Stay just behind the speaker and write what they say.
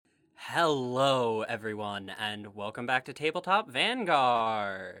Hello, everyone, and welcome back to Tabletop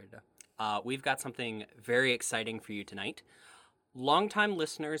Vanguard. We've got something very exciting for you tonight. Longtime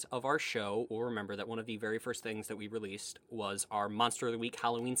listeners of our show will remember that one of the very first things that we released was our Monster of the Week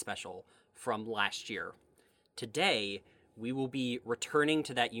Halloween special from last year. Today, we will be returning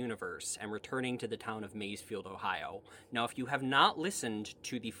to that universe and returning to the town of Maysfield, Ohio. Now, if you have not listened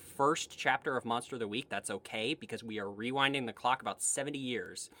to the first chapter of Monster of the Week, that's okay, because we are rewinding the clock about 70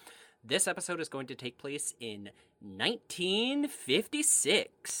 years. This episode is going to take place in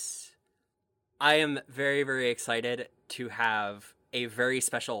 1956. I am very, very excited to have a very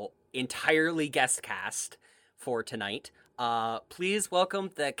special, entirely guest cast for tonight. Please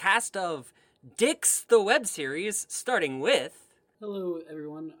welcome the cast of Dix, the web series, starting with... Hello,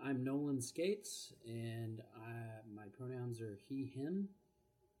 everyone. I'm Nolan Skates, and my pronouns are he, him.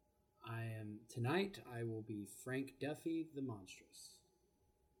 Tonight, I will be Frank Duffy, the Monstrous.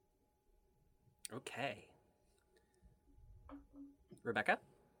 Okay. Rebecca?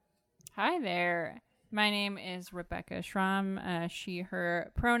 Hi there. My name is Rebecca Schramm, she,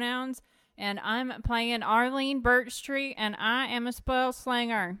 her pronouns, and I'm playing Arlene Birchtree, and I am a spoil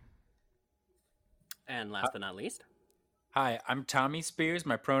slanger. And last but not least. Hi, I'm Tommy Spears.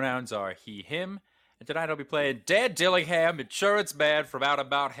 My pronouns are he, him. And tonight I'll be playing Dad Dillingham, insurance man from Out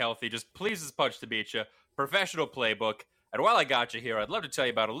About Healthy. Just please as punch to beat you. Professional playbook. And while I got you here, I'd love to tell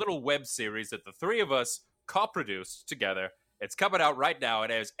you about a little web series that the three of us co-produced together. It's coming out right now.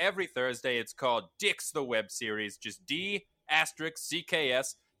 It airs every Thursday. It's called Dix, the web series. Just D*CKS.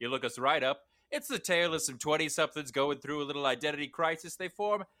 You look us right up. It's the tale of some 20-somethings going through a little identity crisis. They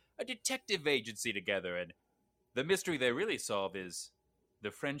form a detective agency together, and the mystery they really solve is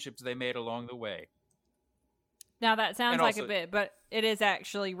the friendships they made along the way. Now that sounds And like also, a bit, but it is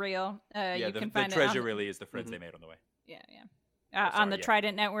actually real. You can find the treasure it on really is the friends they made on the way. on the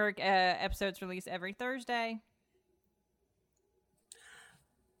Trident Network. Episodes released every Thursday.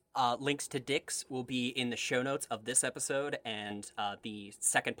 Links to Dix will be in the show notes of this episode and the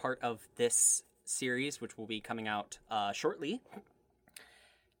second part of this series, which will be coming out shortly.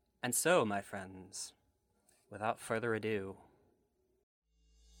 And so, my friends, without further ado...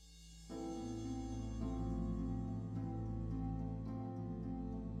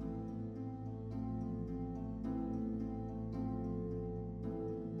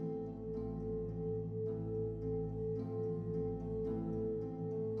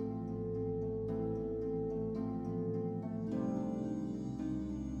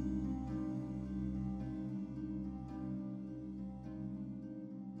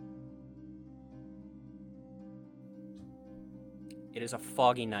 It is a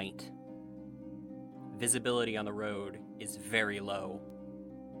foggy night. Visibility on the road is very low.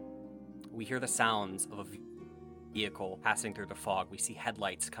 We hear the sounds of a vehicle passing through the fog. We see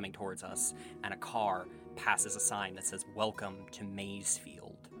headlights coming towards us, and a car passes a sign that says, "Welcome to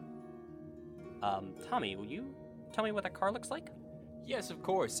Maysfield." Tommy, will you tell me what that car looks like? Yes, of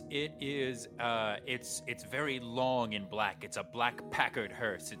course. It is, it's very long and black. It's a black Packard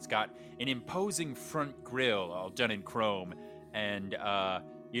hearse. It's got an imposing front grille, all done in chrome, and,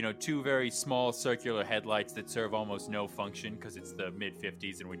 two very small circular headlights that serve almost no function because it's the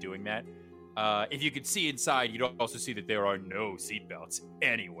mid-50s and we're doing that. If you could see inside, you'd also see that there are no seatbelts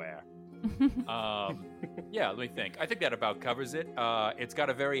anywhere. Let me think. I think that about covers it. It's got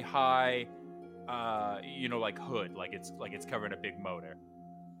a very high, hood, like it's covering a big motor.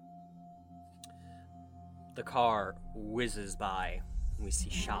 The car whizzes by, and we see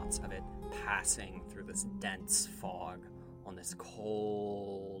shots of it passing through this dense fog on this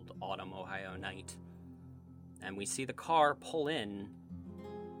cold autumn Ohio night. And we see the car pull in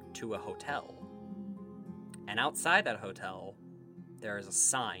to a hotel. And outside that hotel, there is a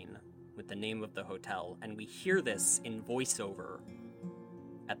sign with the name of the hotel, and we hear this in voiceover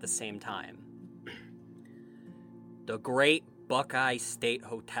at the same time. The Great Buckeye State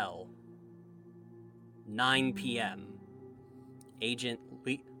Hotel, 9 p.m. Agent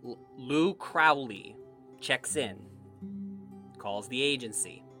Lou Crowley checks in, calls the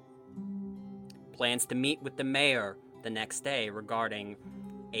agency, plans to meet with the mayor the next day regarding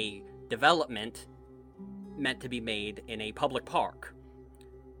a development meant to be made in a public park.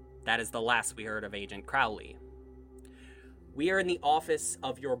 That is the last we heard of Agent Crowley. We are in the office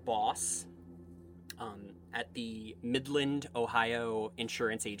of your boss at the Midland, Ohio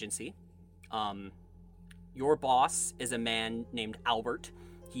Insurance Agency. Your boss is a man named Albert.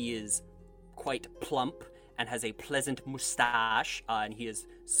 He is quite plump and has a pleasant mustache, and he is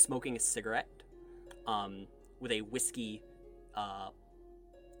smoking a cigarette with a whiskey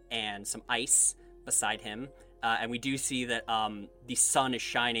and some ice beside him. And we do see that the sun is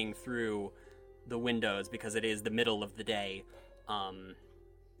shining through the windows because it is the middle of the day.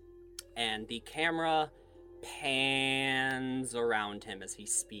 And the camera pans around him as he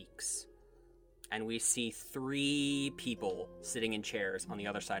speaks. And we see 3 people sitting in chairs on the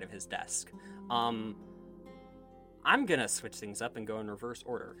other side of his desk. I'm gonna switch things up and go in reverse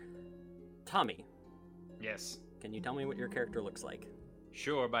order. Tommy, Yes. can you tell me what your character looks like?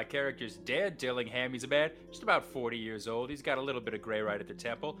 Sure, my character's Dan Dillingham. He's a man just about 40 years old. He's got a little bit of gray right at the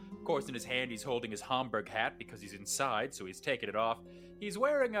temple. Of course, in his hand, he's holding his Homburg hat because he's inside, so he's taking it off. He's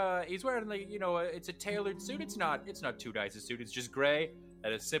wearing like, it's a tailored suit. It's not too nice a suit. It's just gray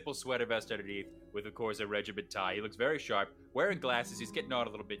and a simple sweater vest underneath with, of course, a regiment tie. He looks very sharp. Wearing glasses. He's getting on a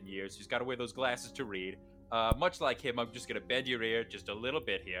little bit in years. He's got to wear those glasses to read. Much like him, I'm just going to bend your ear just a little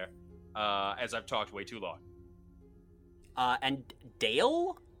bit here, as I've talked way too long. And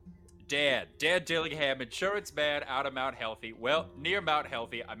Dale? Dan Dillingham, insurance man out of Mount Healthy. Well, near Mount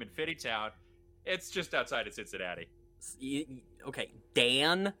Healthy. I'm in Finneytown. It's just outside of Cincinnati. Okay,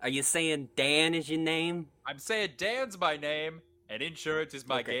 Dan? Are you saying Dan is your name? I'm saying Dan's my name, and insurance is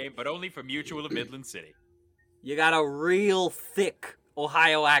my game, but only for Mutual of Midland City. You got a real thick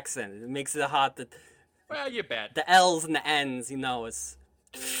Ohio accent. It makes it hard to... Well, you bet. The L's and the N's, it's...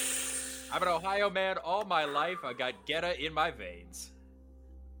 I'm an Ohio man all my life. I got Geta in my veins.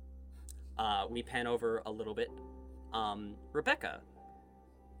 We pan over a little bit. Rebecca,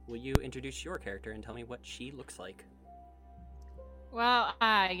 will you introduce your character and tell me what she looks like? Well,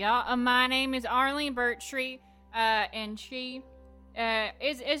 y'all, my name is Arlene Birchtree, and she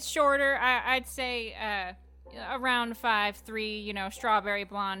is shorter. I'd say around 5'3", strawberry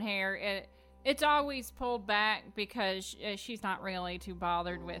blonde hair. It's always pulled back because she's not really too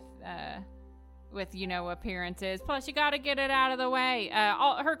bothered with appearances. Plus, you gotta get it out of the way.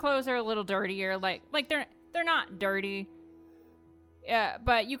 Her clothes are a little dirtier. Like they're not dirty.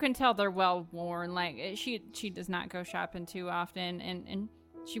 But you can tell they're well worn. Like she does not go shopping too often, and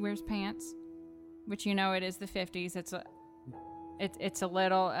she wears pants, which it is the 50s. It's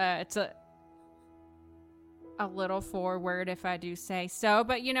a little forward, if I do say so.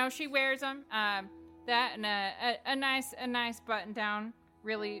 But she wears them. That and a nice button down,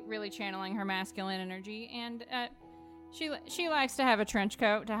 really channeling her masculine energy, and she likes to have a trench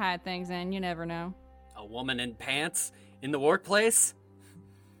coat to hide things in. You never know. A woman in pants in the workplace?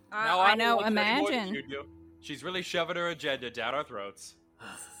 I know. Imagine. She's really shoving her agenda down our throats.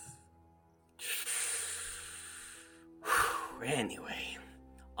 Anyway,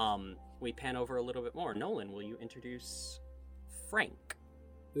 we pan over a little bit more. Nolan, will you introduce Frank?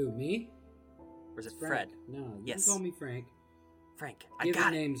 Who, me? Or is it Frank. Fred? No, you Yes. can call me Frank. Frank, I Given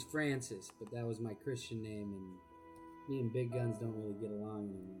got it. name's Francis, but that was my Christian name, and me and Big Guns don't really get along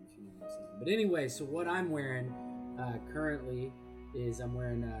anymore, if you know what I'm saying. But anyway, so what I'm wearing currently is I'm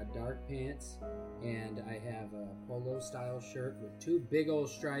wearing dark pants, and I have a polo-style shirt with 2 big old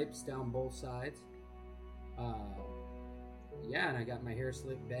stripes down both sides. And I got my hair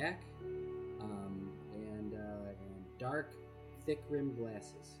slicked back, and dark, thick-rimmed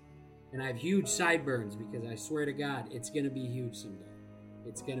glasses. And I have huge sideburns because I swear to God, it's going to be huge someday.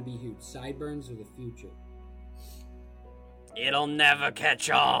 It's going to be huge. Sideburns are the future. It'll never catch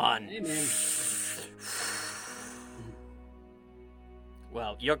on. Hey, man.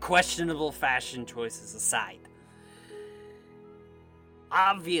 Well, your questionable fashion choices aside,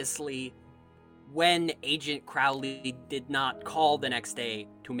 obviously, when Agent Crowley did not call the next day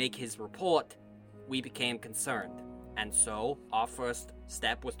to make his report, we became concerned. And so, our first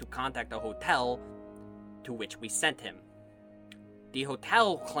step was to contact a hotel to which we sent him. The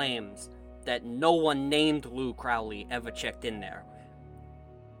hotel claims that no one named Lou Crowley ever checked in there,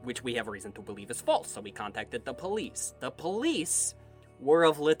 which we have reason to believe is false, so we contacted the police. The police were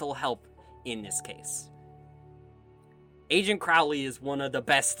of little help in this case. Agent Crowley is one of the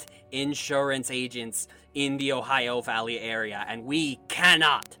best insurance agents in the Ohio Valley area, and we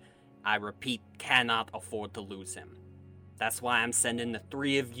cannot, I repeat, cannot afford to lose him. That's why I'm sending the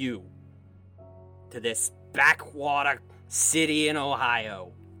 3 of you to this backwater city in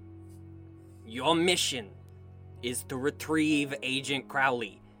Ohio. Your mission is to retrieve Agent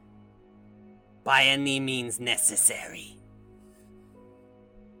Crowley by any means necessary.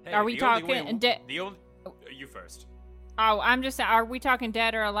 Hey, Are we the only talking way- you first. Oh, are we talking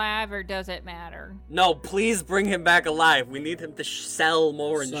dead or alive, or does it matter? No, please bring him back alive. We need him to sell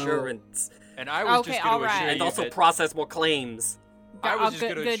more So- insurance. And I was Okay, just going all to right. assure And you also that process more claims. I was just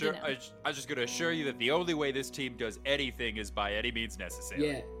good- going good to to assure know. I was just going to assure you that the only way this team does anything is by any means necessary.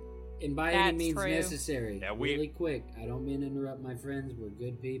 Yeah, and by any That's means true. necessary. Yeah, we- Really quick, I don't mean to interrupt my friends. We're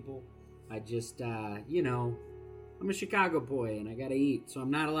good people. I just, I'm a Chicago boy and I gotta eat, so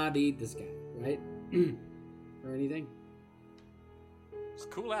I'm not allowed to eat this guy, right? Or anything. Just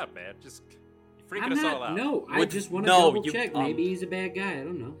cool out, man. Just you're freaking us all out. No, I Would- just want to no, double you- check. Maybe he's a bad guy. I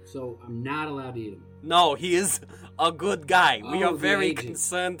don't know. So I'm not allowed to eat him. No, he is a good guy. We Oh, are the very agent.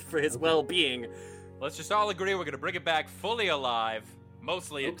 concerned for his Okay. well-being. Let's just all agree we're gonna bring it back fully alive,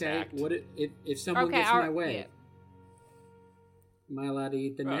 mostly Okay, intact. what if someone Okay, gets in my our- way? yeah. Am I allowed to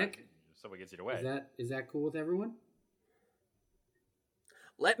eat the Right. neck? If someone gets you away. Is that cool with everyone?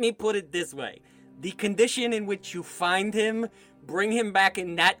 Let me put it this way. The condition in which you find him, bring him back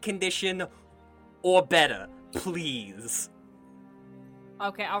in that condition or better, please.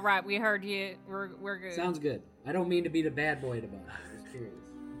 Okay, all right. We heard you. We're good. Sounds good. I don't mean to be the bad boy about it. I was curious.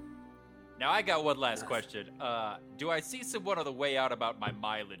 Now I got one last question. Do I see someone on the way out about my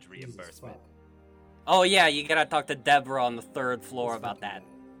mileage Jesus reimbursement? fuck. Oh yeah, you gotta talk to Deborah on the 3rd floor about that.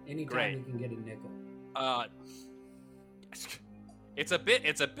 Anytime Great. you can get a nickel. It's a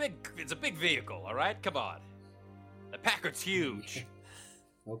big vehicle, all right? Come on. The Packard's huge.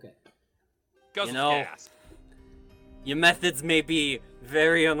 Okay. Guzzles You know- gas. Your methods may be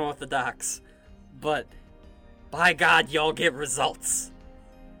very unorthodox, but by God, y'all get results.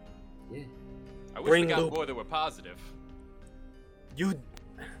 Yeah. I wish Bring we got Luke. more that were positive.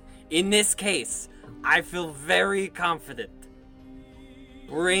 In this case, I feel very confident.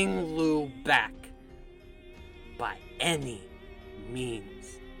 Bring Lou back by any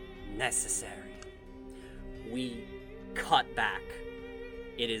means necessary. We cut back.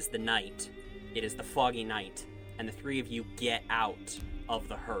 It is the night. It is the foggy night, and the three of you get out of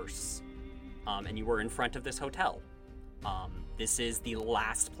the hearse. And you were in front of this hotel. This is the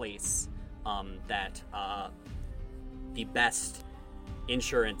last place that the best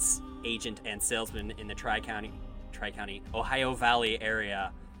insurance agent and salesman in the Tri-County, Ohio Valley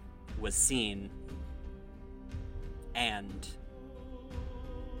area was seen. And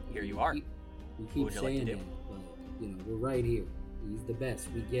here you are. We What keep would you like to saying do? that, but we're right here. He's the best.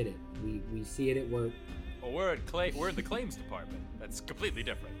 We get it. We see it at work. Well, we're in the claims department. That's completely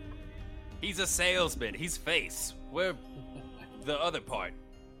different. He's a salesman. He's face. We're the other part.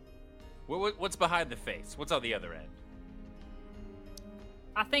 What's behind the face? What's on the other end?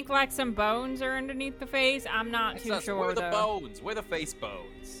 I think like some bones are underneath the face. I'm not That's too us. sure We're the though. bones. We're the face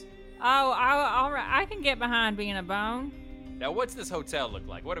bones. Oh, all right. I can get behind being a bone. Now, what's this hotel look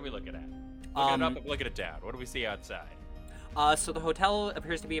like? What are we looking at? Looking it up and looking it down. What do we see outside? So the hotel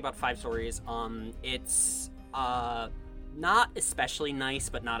appears to be about 5 stories. It's not especially nice,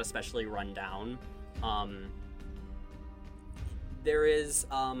 but not especially run down. There is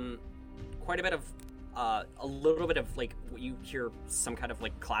quite a bit of a little bit of like you hear some kind of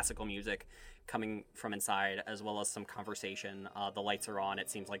like classical music coming from inside, as well as some conversation. The lights are on. It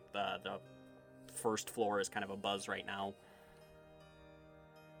seems like the first floor is kind of a buzz right now.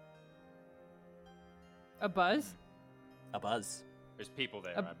 A buzz? A buzz. There's people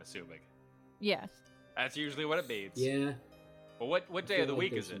there, Uh, I'm assuming. Yes. That's usually what it means. Yeah. Well, what day I of the feel like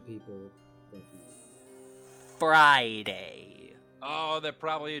week there's is it? some people definitely. Friday. Oh, they're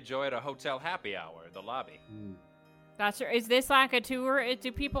probably enjoying a hotel happy hour in the lobby. That's right. Is this like a tour?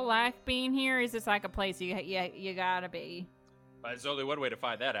 Do people like being here? Is this like a place you gotta be? There's only one way to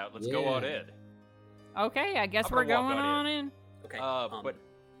find that out. Let's go on Yeah. in. Okay, I guess I'm we're gonna walk going on on in. Okay. But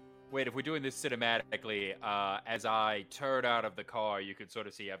wait, if we're doing this cinematically, as I turn out of the car, you can sort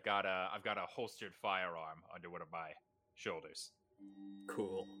of see I've got a holstered firearm under one of my shoulders.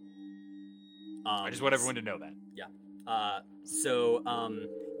 Cool. I just want everyone to know that. So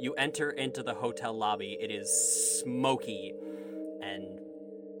you enter into the hotel lobby. It is smoky and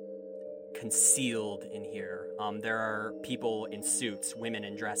concealed in here. There are people in suits, women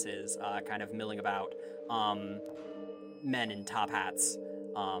in dresses, kind of milling about. Men in top hats,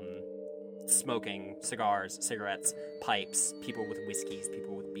 smoking cigars, cigarettes, pipes, people with whiskeys,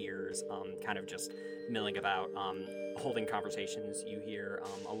 people with beers, kind of just milling about, holding conversations. You hear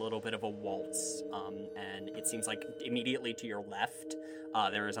a little bit of a waltz, and it seems like immediately to your left,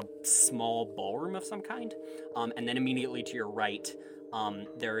 there is a small ballroom of some kind, and then immediately to your right,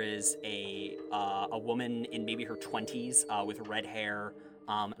 there is a woman in maybe her 20s with red hair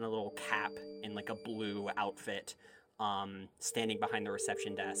and a little cap in like a blue outfit, standing behind the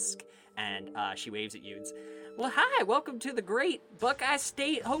reception desk, and she waves at you. It's, well, hi, welcome to the great Buckeye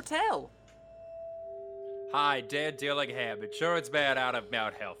State Hotel. Hi, Dan Dillingham, insurance man out of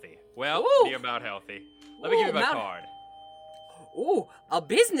Mount Healthy. Well, Ooh. near Mount Healthy. Let me give you my Mount- card. Ooh, a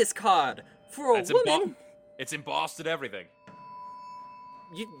business card for a It's woman. It's embossed and everything.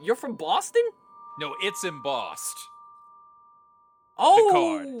 You're from Boston? No, it's embossed.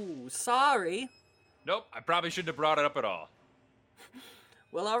 Oh, sorry. Nope, I probably shouldn't have brought it up at all.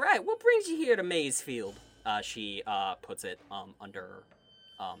 Well, all right. What brings you here to Maysfield? She puts it under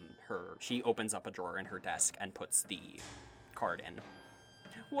her. She opens up a drawer in her desk and puts the card in.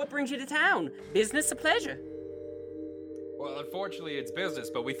 What brings you to town? Business or pleasure? Well, unfortunately, it's business,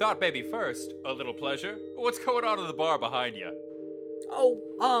 but we thought maybe first, a little pleasure. What's going on in the bar behind you?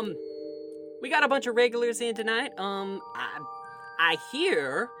 Oh, we got a bunch of regulars in tonight. I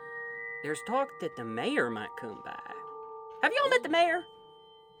hear there's talk that the mayor might come by. Have y'all met the mayor?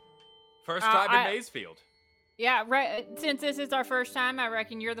 First time in Maysfield. Yeah, right. Since this is our first time, I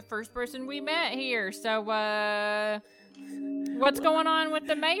reckon you're the first person we met here. So, what's going on with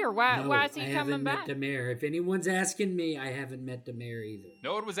the mayor? Why is he coming I haven't back? met the mayor. If anyone's asking me, I haven't met the mayor either.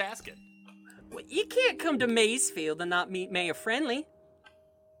 No one was asking. Well, you can't come to Maysfield and not meet Mayor Friendly.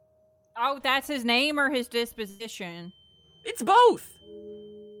 Oh, that's his name or his disposition? It's both.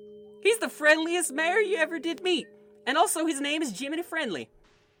 He's the friendliest mayor you ever did meet. And also, his name is Jiminy Friendly.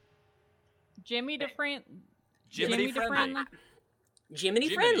 Jimmy DeFriend. Jiminy Friendly. Jiminy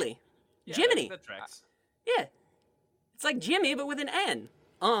Friendly. Yeah, Jiminy. That tracks. Yeah. It's like Jimmy, but with an N.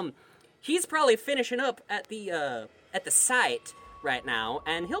 He's probably finishing up at the site right now,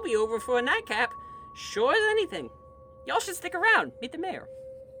 and he'll be over for a nightcap, sure as anything. Y'all should stick around, meet the mayor.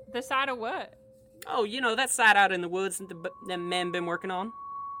 The side of what? Oh, you know, that site out in the woods that the men been working on.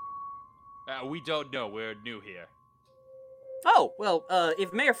 We don't know. We're new here. Oh, well,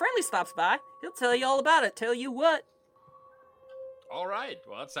 if Mayor Friendly stops by, he'll tell you all about it. Tell you what. All right.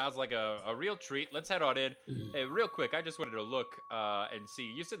 Well, that sounds like a real treat. Let's head on in. Hey, real quick, I just wanted to look and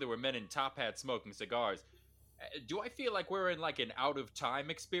see. You said there were men in top hats smoking cigars. Do I feel like we're in like an out of time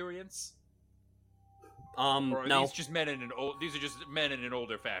experience? Or are no. these just men in an old? These are just men in an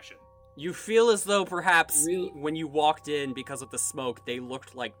older fashion. You feel as though perhaps Real- when you walked in because of the smoke, they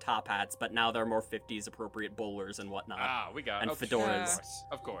looked like top hats, but now they're more 50s appropriate bowlers and whatnot. Ah, we got And okay, fedoras.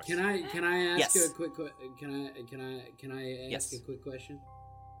 Of course. Can I ask Yes. a quick can I ask Yes. a quick question?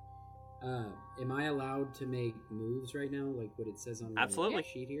 Am I allowed to make moves right now, like what it says on the Absolutely.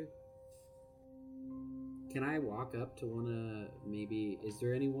 sheet here? Can I walk up to one of maybe? Is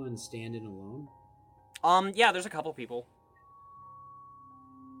there anyone standing alone? Yeah, there's a couple people.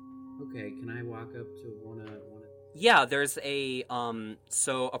 Okay, can I walk up to one of? Yeah, there's a,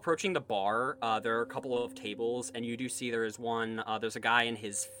 so approaching the bar, there are a couple of tables, and you do see there's one, there's a guy in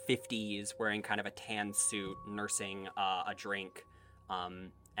his 50s wearing kind of a tan suit, nursing, a drink,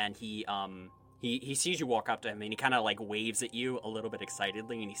 and he sees you walk up to him, and he kind of, like, waves at you a little bit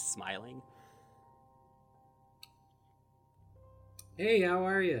excitedly, and he's smiling. Hey, how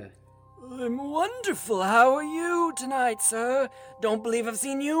are you? I'm wonderful. How are you tonight, sir? Don't believe I've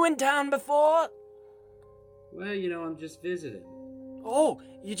seen you in town before. Well, I'm just visiting. Oh,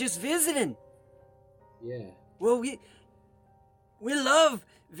 you're just visiting. Yeah. Well, we love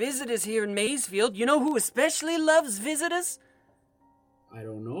visitors here in Maysfield. You know who especially loves visitors? I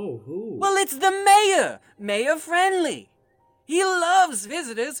don't know who. Well, it's the mayor, Mayor Friendly. He loves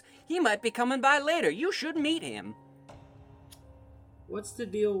visitors. He might be coming by later. You should meet him. What's the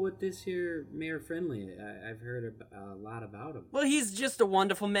deal with this here Mayor Friendly? I've heard a lot about him. Well, he's just a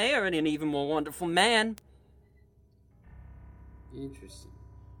wonderful mayor and an even more wonderful man. Interesting.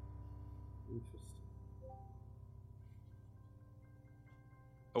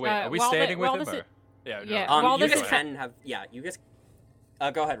 Oh wait, are we while standing while with him? this Or? Yeah. yeah, No. while You this guys is can have, yeah, you guys,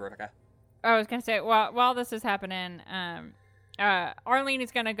 go ahead, Rebecca. I was gonna say while this is happening, Arlene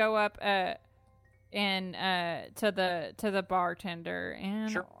is gonna go up and to the bartender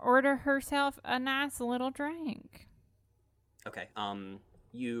and Sure. order herself a nice little drink. Okay,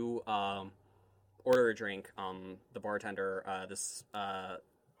 you, order a drink. The bartender, this,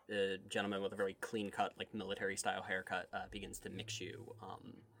 gentleman with a very clean-cut, like, military-style haircut, begins to mix you.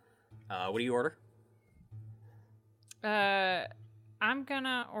 What do you order? I'm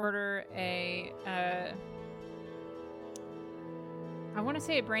gonna order I want to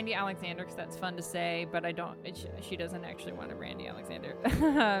say a Brandy Alexander because that's fun to say, but I don't. She doesn't actually want a Brandy Alexander.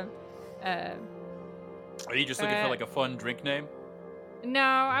 Are you just looking for like a fun drink name? No,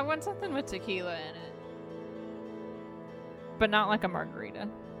 I want something with tequila in it, but not like a margarita.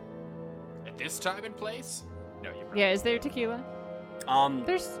 At this time and place? No, you. Yeah, is there tequila?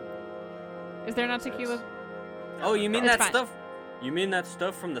 Is there not tequila? Oh, you mean It's that fine. stuff? You mean that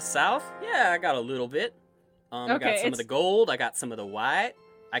stuff from the south? Yeah, I got a little bit. I got Okay, some of the gold. I got some of the white.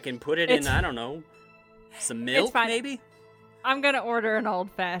 I can put it in, It's- I don't know, some milk, fine. maybe? I'm gonna order an old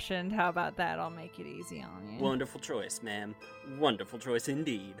fashioned. How about that? I'll make it easy on you. Wonderful choice, ma'am. Wonderful choice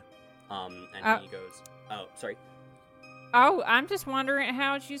indeed. And he goes, oh, sorry. Oh, I'm just wondering,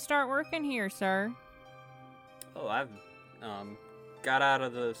 how'd you start working here, sir? Oh, I've got out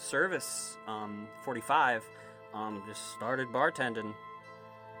of the service 45. Just started bartending.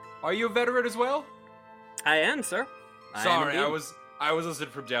 Are you a veteran as well? I am, sir. Sorry, I was listening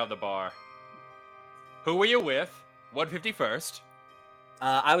from down the bar. Who were you with? 151st?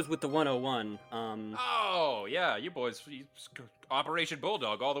 I was with the 101. Oh, yeah, you boys, Operation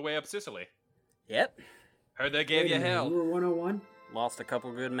Bulldog all the way up Sicily. Yep. Heard they gave Wait a you minute, hell. You were 101? Lost a couple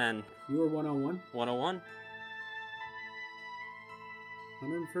good men. You were 101? 101?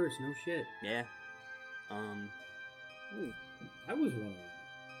 101st, no shit. Yeah. I was 101.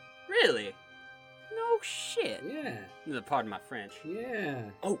 Really? No shit. Yeah. Pardon my French. Yeah.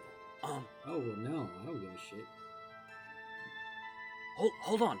 Oh, Oh, well, no, I don't give a shit.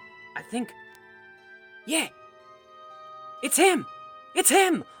 hold on. I think. Yeah. It's him. It's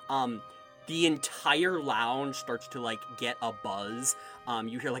him. The entire lounge starts to like get a buzz.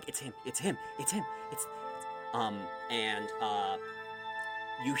 You hear like it's him. It's him. It's him. And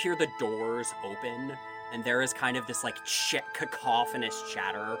you hear the doors open, and there is kind of this like cacophonous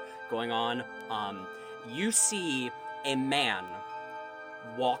chatter going on. You see a man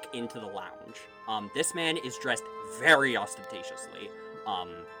walk into the lounge. This man is dressed very ostentatiously,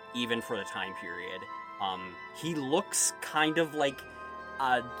 even for the time period. He looks kind of like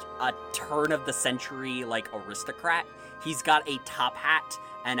a turn of the century like aristocrat. He's got a top hat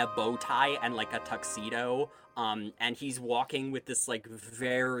and a bow tie and like a tuxedo. And he's walking with this like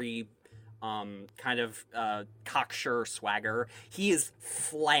very kind of cocksure swagger. He is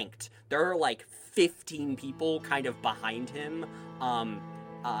flanked. There are like 15 people kind of behind him,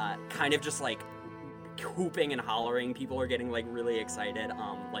 kind of just like whooping and hollering. People are getting like really excited,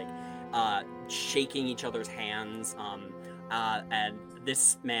 shaking each other's hands, and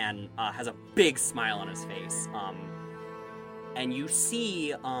this man has a big smile on his face, and you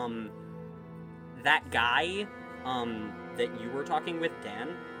see that guy that you were talking with,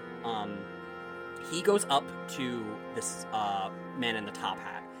 Dan. He goes up to this man in the top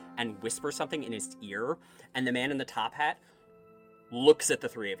hat and whispers something in his ear, and the man in the top hat looks at the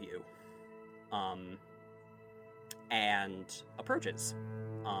three of you, and approaches.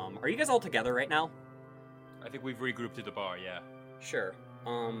 Are you guys all together right now? I think we've regrouped at the bar, yeah. Sure.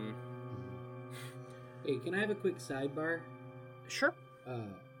 Hey, can I have a quick sidebar? Sure.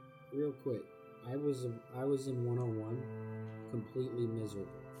 Real quick. I was in 101, completely miserable.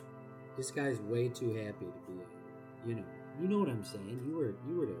 This guy's way too happy to be, you know what I'm saying. You were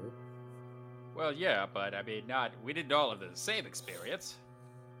there. Well, yeah, but I mean, we didn't all have the same experience.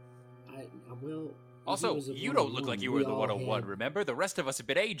 I will. Also, you don't look like you were the 101, remember? The rest of us have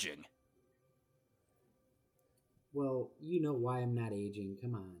been aging. Well, you know why I'm not aging.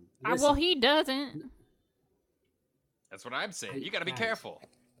 Come on. Well, he doesn't. That's what I'm saying. You gotta be careful.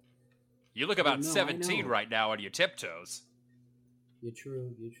 You look about 17 right now on your tiptoes. You're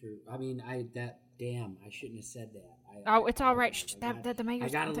true. I mean, damn, I shouldn't have said that. It's all right. The mayor's... I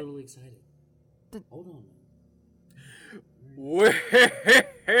got a little excited. Hold on. Well,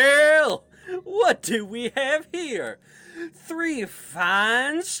 what do we have here? 3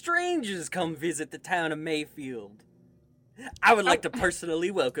 fine strangers come visit the town of Mayfield. I would like to personally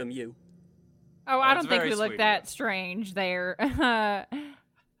welcome you. Oh, I don't think we very look sweet that of you. strange there.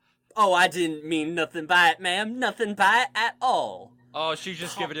 Oh, I didn't mean nothing by it, ma'am. Nothing by it at all. Oh, she's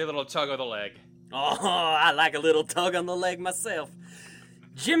just giving you a little tug on the leg. Oh, I like a little tug on the leg myself.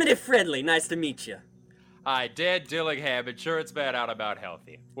 Jiminy Friendly, nice to meet you. Hi, Dan Dillingham, insurance man out about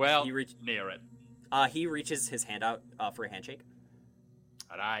healthy. Well, near it. He reaches his hand out for a handshake.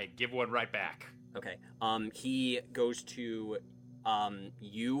 And I give one right back. Okay. He goes to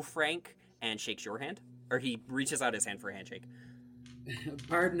you, Frank, and shakes your hand. Or he reaches out his hand for a handshake.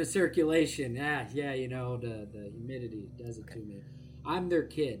 Pardon the circulation. Yeah, the humidity does it to me. I'm their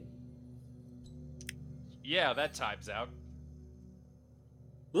kid. Yeah, that time's out.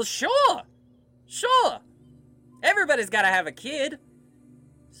 Well, sure. Everybody's got to have a kid.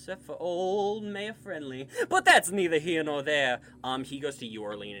 Except for old Mayor Friendly. But that's neither here nor there. He goes to you,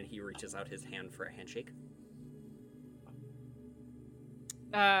 Arlene, and he reaches out his hand for a handshake.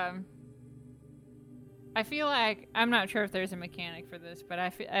 I feel like I'm not sure if there's a mechanic for this, but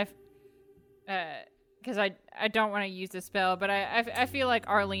because I don't want to use the spell, but I feel like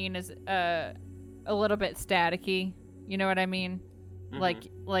Arlene is a little bit staticky. You know what I mean? Mm-hmm.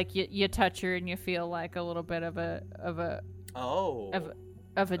 Like you touch her and you feel like a little bit of a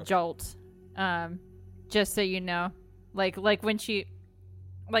jolt. Just so you know, like when she,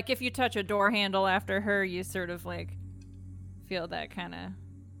 like if you touch a door handle after her, you sort of like feel that kind of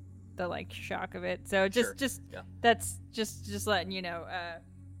the like shock of it. So that's just letting you know.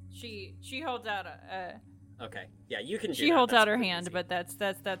 She holds out Okay. Yeah, you can do She that. holds That's out her pretty hand, easy. but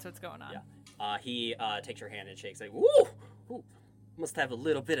that's what's going on. Yeah. He takes your hand and shakes it. Woo! Ooh, must have a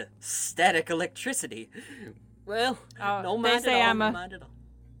little bit of static electricity. Well, no they mind say at all. I'm No a- mind at all.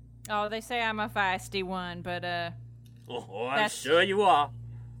 Oh, they say I'm a feisty one, but Oh, I'm That's- sure you are.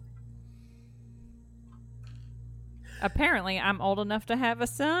 apparently I'm old enough to have a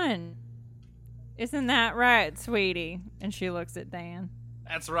son. Isn't that right, sweetie? And she looks at Dan.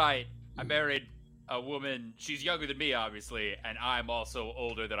 That's right. I married a woman. She's younger than me, obviously, and I'm also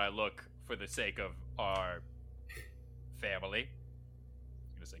older than I look for the sake of our family.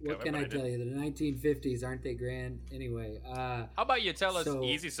 What can I tell you? The 1950s, aren't they grand? Anyway, How about you tell us, So-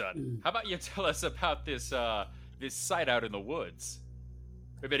 easy son? How about you tell us about this this site out in the woods?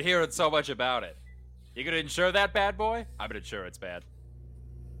 We've been hearing so much about it. You gonna insure that bad boy? I'm gonna insure it's bad.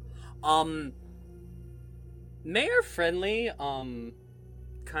 Mayor Friendly,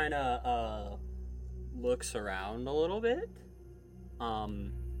 kinda, looks around a little bit,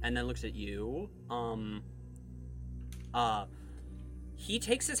 and then looks at you, he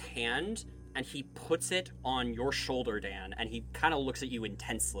takes his hand and he puts it on your shoulder, Dan, and he kinda looks at you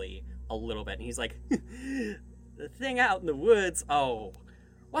intensely a little bit, and he's like, the thing out in the woods, oh,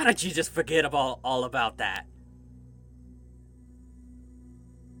 why don't you just forget all about that?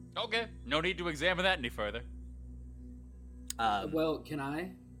 Okay, no need to examine that any further. well, can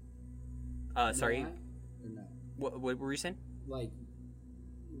I? Sorry, Can I? Or no? what were you saying? Like,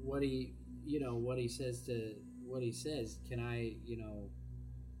 what he says. Can I,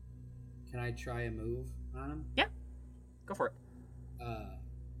 can I try a move on him? Go for it.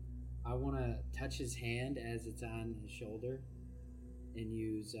 I want to touch his hand as it's on his shoulder, and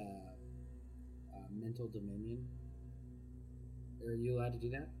use mental dominion. Are you allowed to do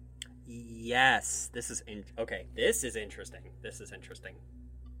that? Yes, this is okay. This is interesting.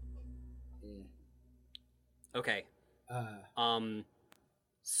 Yeah. Okay.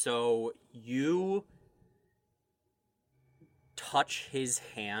 So you touch his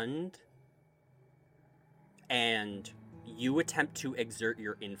hand, and you attempt to exert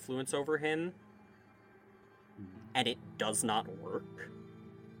your influence over him, and it does not work.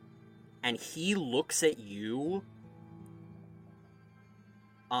 And he looks at you,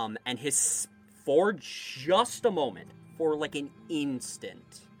 and for just a moment, for like an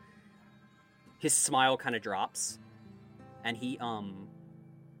instant, his smile kind of drops, and he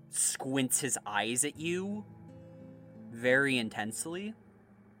squints his eyes at you very intensely.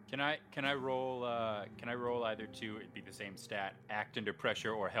 Can I roll either to it'd be the same stat, act under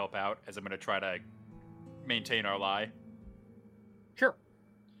pressure or help out, as I'm gonna try to maintain our lie? Sure.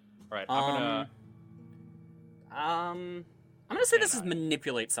 Alright, I'm gonna say this is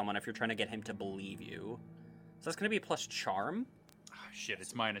manipulate someone if you're trying to get him to believe you. So that's gonna be plus charm. shit,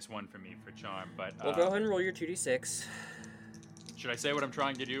 it's -1 for me for charm, but Well, go ahead and roll your 2d6. should I say what I'm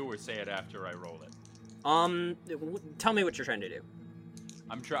trying to do or say it after I roll it? Tell me what you're trying to do.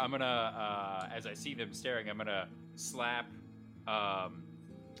 I'm gonna, as I see them staring, I'm gonna slap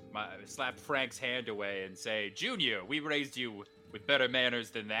Frank's hand away and say, Junior, we raised you with better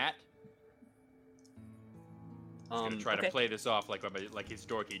manners than that. I'm gonna try to play this off like like his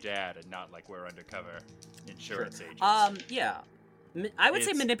dorky dad and not like we're undercover insurance agents. Yeah. I would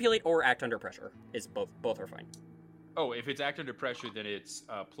say It's- manipulate or act under pressure is both are fine. Oh, if it's act under pressure, then it's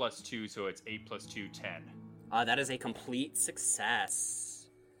 +2, so it's 8 + 2, 10. That is a complete success.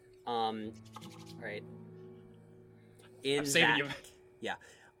 Right. I'm saving you. Yeah.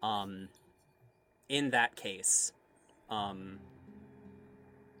 In that case,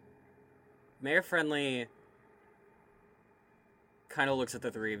 Mayor Friendly kind of looks at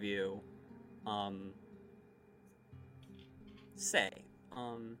the three of you, say,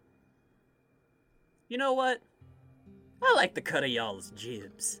 you know what? I like the cut of y'all's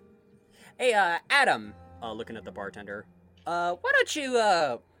jibs. Hey, Adam, looking at the bartender, why don't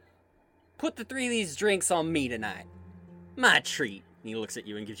you, put the 3 of these drinks on me tonight? My treat. And he looks at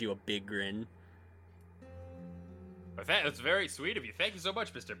you and gives you a big grin. But that's very sweet of you. Thank you so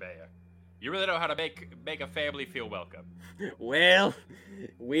much, Mr. Bayer. You really know how to make a family feel welcome. Well,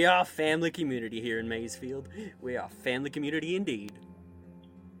 we are family community here in Maysfield. We are family community indeed.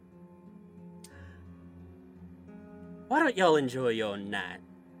 Why don't y'all enjoy your night?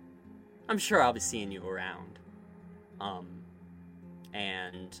 I'm sure I'll be seeing you around.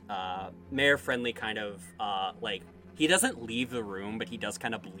 Mayor Friendly kind of, he doesn't leave the room, but he does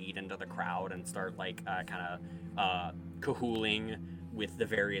kind of bleed into the crowd and start, cahooling with the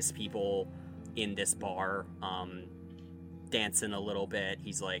various people in this bar, dancing a little bit.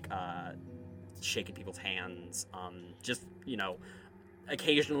 He's, shaking people's hands.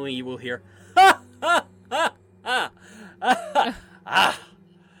 Occasionally you will hear, ha, ha, Yeah.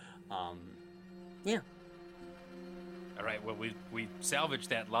 All right, well, we salvaged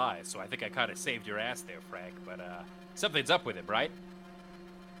that lie, so I think I kind of saved your ass there, Frank. But something's up with him, right?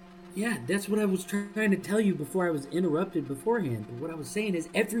 Yeah, that's what I was trying to tell you before I was interrupted beforehand. But what I was saying is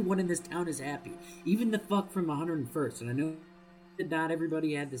everyone in this town is happy. Even the fuck from 101st. And I know that not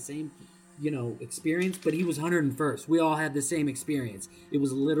everybody had the same, experience, but he was 101st. We all had the same experience. It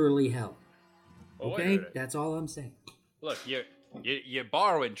was literally hell. Okay? That's all I'm saying. Look, you're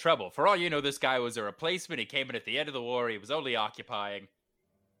borrowing trouble. For all you know, this guy was a replacement. He came in at the end of the war. He was only occupying.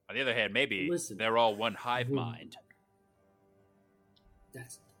 On the other hand, maybe they're all one hive mind.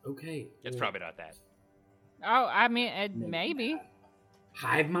 That's okay. It's probably not that. Oh, I mean, maybe.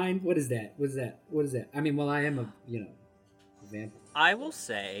 Hive mind? What is that? What is that? I mean, well, I am a vampire. I will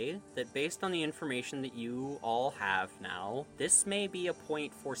say that based on the information that you all have now, this may be a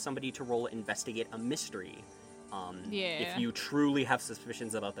point for somebody to roll investigate a mystery. If you truly have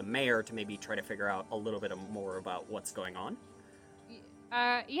suspicions about the mayor, to maybe try to figure out a little bit more about what's going on.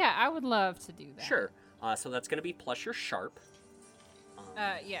 Yeah, I would love to do that. Sure. So that's going to be plus your sharp.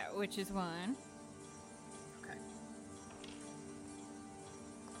 Yeah, which is 1. Okay.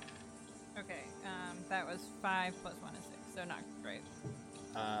 Okay, that was 5 plus 1 is 6, so not great.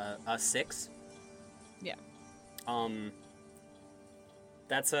 A 6? Yeah.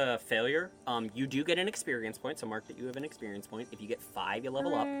 That's a failure. You do get an experience point, so mark that you have an experience point. If you get 5, you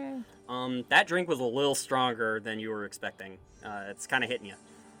level up. That drink was a little stronger than you were expecting. It's kind of hitting you.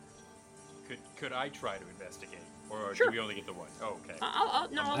 Could I try to investigate? Or Sure. do we only get the 1? Oh, okay. I'll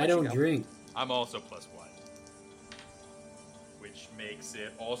I let don't you go. drink. I'm also plus 1. Which makes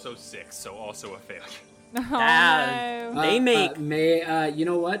it also 6, so also a failure. Oh, no. They make... you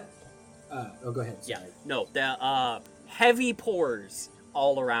know what? Go ahead. Sorry. Yeah, no, the heavy pours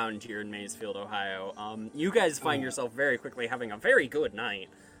all around here in Maysfield, Ohio. You guys find yourself very quickly having a very good night.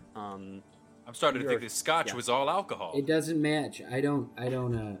 I'm starting to think this scotch was all alcohol. It doesn't match. I don't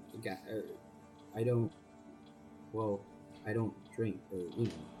drink, or,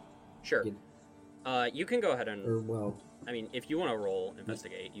 Sure. You can go ahead and... Or, I mean, if you want to roll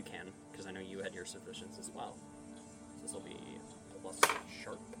investigate, you can, because I know you had your suspicions as well. So this will be plus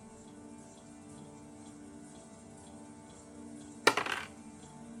sharp.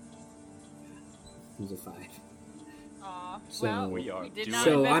 it was a 5. Aw, So- well, We are did doing- not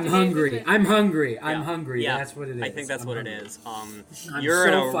So I'm investigate hungry. this. I'm hungry. I'm Yeah. hungry. Yeah, That's what it is. I think that's I'm what hungry. it is. I'm You're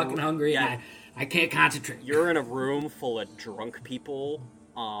so in a fucking hungry. Yeah, And I can't concentrate. you're in a room full of drunk people,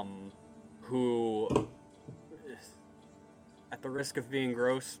 who, at the risk of being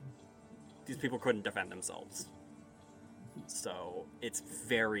gross, these people couldn't defend themselves. So it's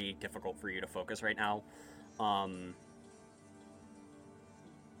very difficult for you to focus right now. Well,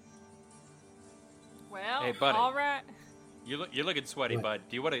 Hey, buddy. all right. You're looking sweaty, What? bud.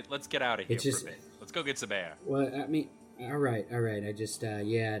 Do you want to? Let's get out of here It's just- for a bit. Let's go get some air. Well, I mean, all right. I just,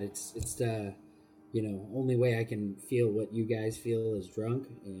 it's the, only way I can feel what you guys feel is drunk,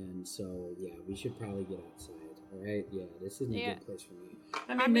 and so yeah, we should probably get outside. All right, yeah, this isn't a good place for me.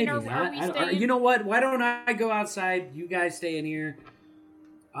 I mean, maybe are not. we I don't- staying- you know what? Why don't I go outside? You guys stay in here.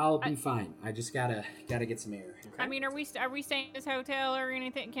 I'll be fine. I just gotta get some air. I mean, are we staying in this hotel or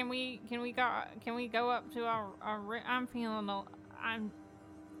anything? Can we go up to our I'm feeling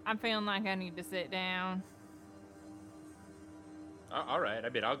like I need to sit down. All right. I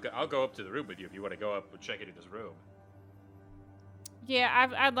mean, I'll go up to the room with you if you want to go up and check into this room. Yeah,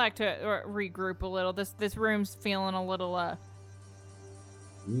 I'd like to regroup a little. This room's feeling a little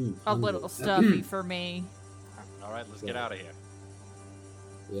Hungry. stuffy for me. All right, let's get out of here.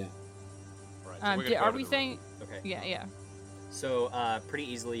 Yeah. All right. So we're gonna go Are to we the staying? room. Okay. Yeah. So, pretty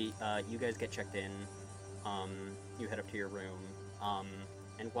easily, you guys get checked in. You head up to your room.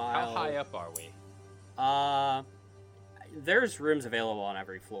 And while... How high up are we? There's rooms available on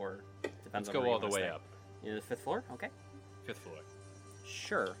every floor. Depends Let's on go where you all the wanna way stay. up. You know, the 5th floor? Okay. 5th floor.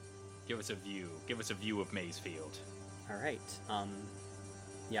 Sure. Give us a view. Give us a view of Maysfield. All right.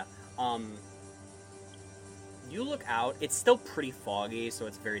 Yeah. You look out. It's still pretty foggy, so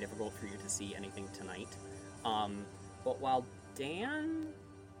it's very difficult for you to see anything tonight. But while Dan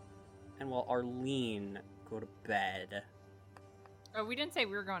and while Arlene go to bed... Oh, we didn't say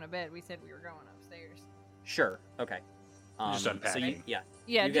we were going to bed. We said we were going upstairs. Sure. Okay. Just So unpacking. yeah.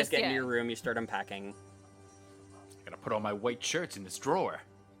 Yeah, You guys just get into your room. You start unpacking. I gotta put all my white shirts in this drawer.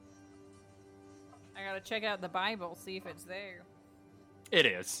 I gotta check out the Bible, see if it's there. It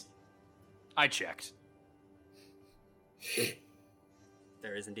is. I checked.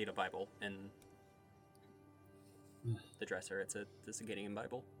 There is indeed a Bible in the dresser. It's a Gideon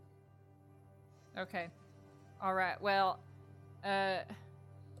Bible. Okay. All right. Well, I'm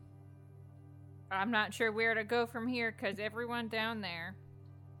not sure where to go from here because everyone down there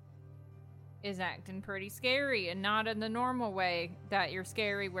is acting pretty scary and not in the normal way that you're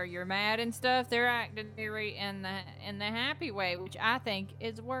scary where you're mad and stuff. They're acting scary in the happy way, which I think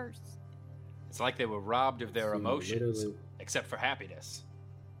is worse. It's like they were robbed of their So emotions, literally- except for happiness.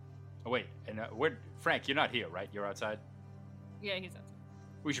 Oh wait, and Frank, you're not here, right? You're outside. Yeah, he's outside.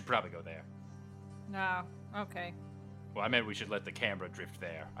 We should probably go there. No. Okay. Well, I meant we should let the camera drift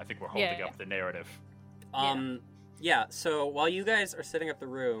there. I think we're holding Yeah. up the narrative. Yeah, so while you guys are setting up the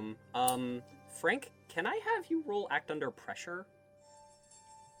room, Frank, can I have you roll act under pressure?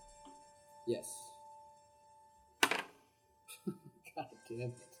 Yes. God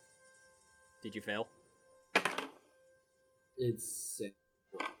damn it. Did you fail? It's sick.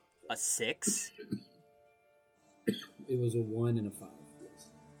 A 6? It was a 1 and a 5.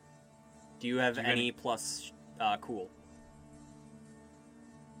 Yes. Do you have Do you any plus cool?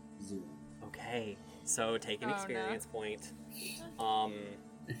 0. Okay, so take an Oh, experience point. What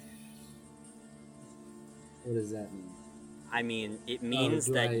does that mean? I mean, it means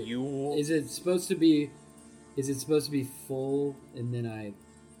do that I- you... Is it supposed to be full and then I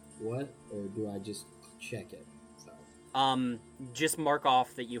what? Or do I just check it? Sorry. Just mark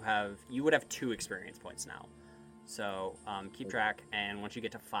off that you would have 2 experience points now. So, keep Okay. track, and once you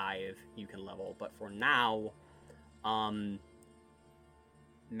get to 5, you can level. But for now,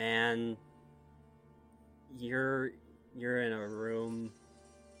 man, you're in a room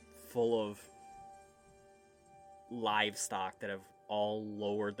full of livestock that have all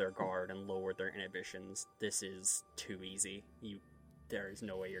lowered their guard and lowered their inhibitions. This is too easy. There is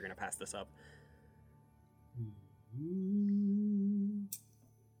no way you're gonna pass this up.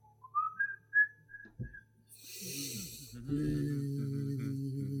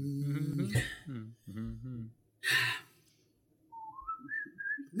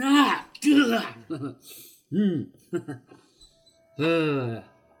 Nah.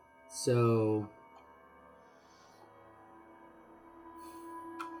 So.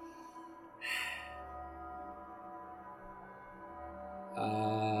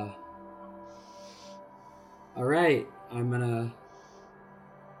 All right. I'm gonna.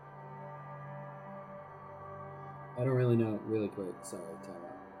 I don't really know. Really quick. Sorry, time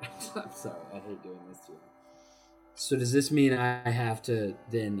out. I'm sorry. I hate doing this to you. So does this mean I have to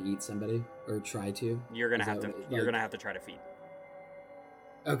then eat somebody or try to? You're gonna Is have that to. what- You're like- gonna have to try to feed.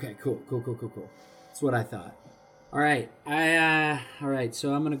 Okay, cool. That's what I thought. All right, all right.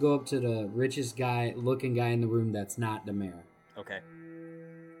 So I'm gonna go up to the richest looking guy in the room. That's not the mayor. Okay.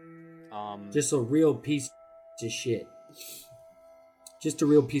 Just a real piece of shit. Just a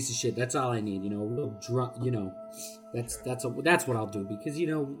real piece of shit. That's all I need. A real drunk. That's what I'll do because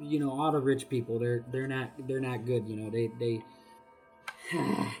all the rich people they're not good. They.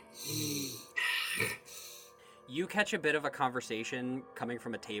 You catch a bit of a conversation coming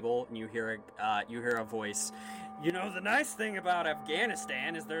from a table, and you hear a voice. You know, the nice thing about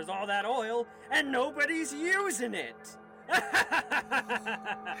Afghanistan is there's all that oil, and nobody's using it.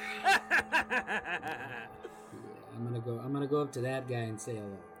 I'm gonna go up to that guy and say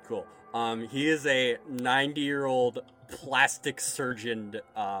hello. Cool. He is a 90-year-old plastic surgeon,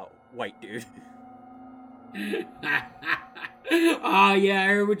 white dude. Oh yeah, I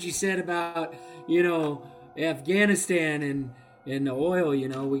heard what you said about Afghanistan and the oil.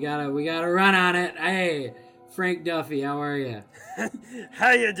 We gotta run on it. Hey, Frank Duffy, how are you?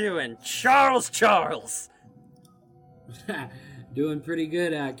 How you doing, Charles? Doing pretty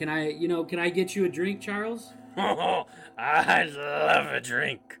good. Can I get you a drink, Charles? Oh, I love a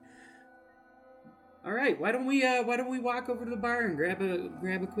drink. All right, why don't we walk over to the bar and grab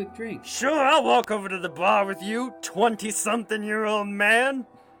a quick drink? Sure, I'll walk over to the bar with you, 20-something-year-old man.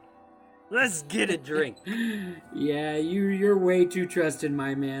 Let's get a drink. Yeah, you're way too trusting,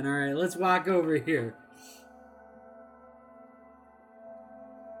 my man. All right, let's walk over here.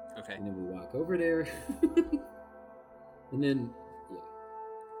 Okay. And then we walk over there. And then,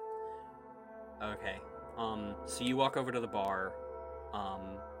 yeah. Okay. So you walk over to the bar.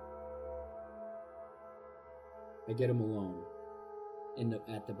 I get him alone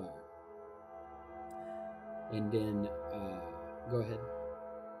at the bar. And then, go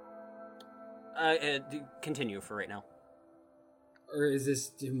ahead. Continue for right now. Or is this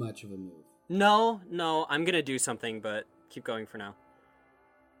too much of a move? No, I'm gonna do something, but keep going for now.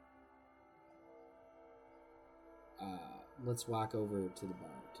 Let's walk over to the bar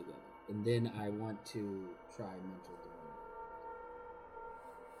together. And then I want to try mental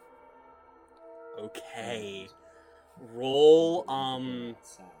domain. Okay. Roll,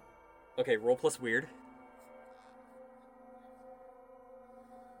 Outside. Okay, roll plus weird.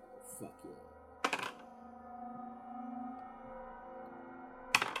 Fuck yeah.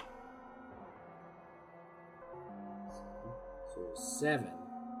 So 7,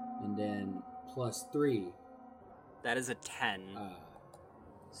 and then plus 3. That is a 10. That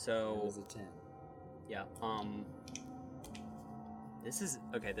So was a 10. yeah. This is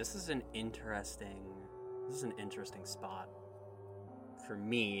an interesting spot for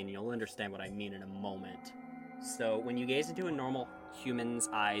me, and you'll understand what I mean in a moment. So when you gaze into a normal human's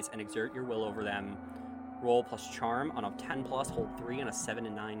eyes and exert your will over them, roll plus charm. On a 10 plus, hold 3. On a 7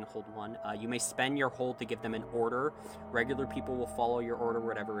 and 9, hold 1. You may spend your hold to give them an order. Regular people will follow your order,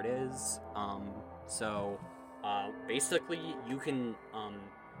 whatever it is. Basically, you can.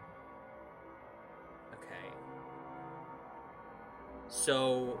 Okay.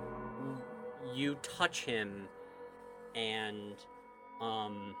 So you touch him, and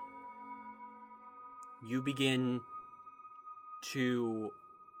you begin to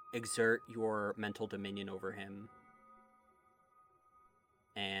exert your mental dominion over him,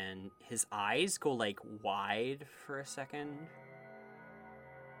 and his eyes go like wide for a second.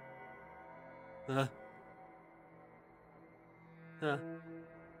 And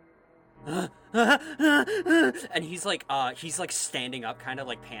he's like standing up, kind of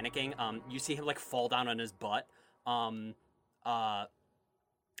like panicking. You see him like fall down on his butt.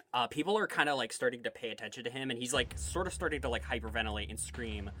 People are kind of like starting to pay attention to him, and he's like sort of starting to like hyperventilate and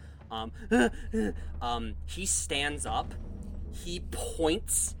scream. He stands up. He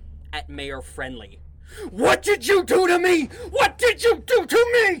points at Mayor Friendly. What did you do to me? What did you do to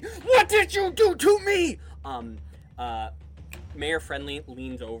me? What did you do to me? Mayor Friendly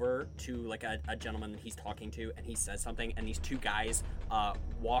leans over to like a gentleman that he's talking to, and he says something, and these two guys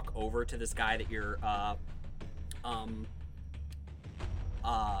walk over to this guy that you're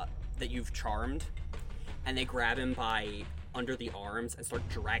that you've charmed, and they grab him by under the arms and start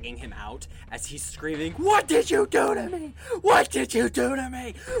dragging him out as he's screaming, "What did you do to me? What did you do to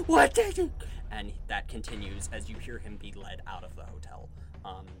me? What did you..." And that continues as you hear him be led out of the hotel.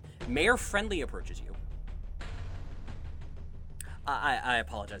 Mayor Friendly approaches you. I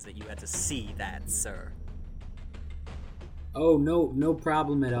apologize that you had to see that, sir. Oh, no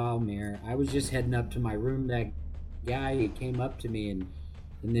problem at all, Mayor. I was just heading up to my room. That guy, he came up to me, and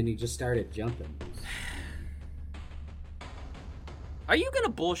then he just started jumping. Are you gonna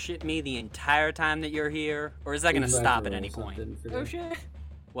bullshit me the entire time that you're here? Or is that gonna stop at any point? Oh shit.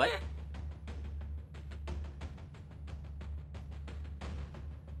 What?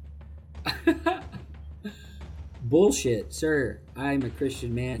 Bullshit, sir. I'm a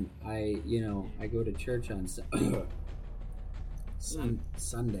Christian man. I go to church on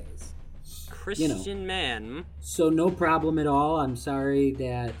Sundays. Christian man. So no problem at all. I'm sorry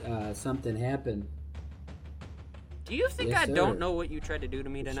that something happened. Do you think Yes, I sir. don't know what you tried to do to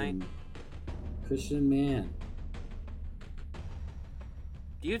me tonight? Christian man.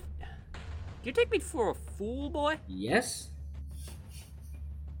 Do you take me for a fool, boy? Yes?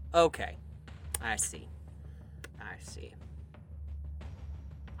 Okay. I see.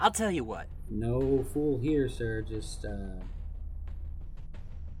 I'll tell you what. No fool here, sir. Just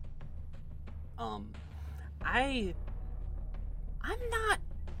I'm not.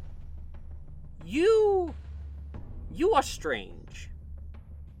 You are strange.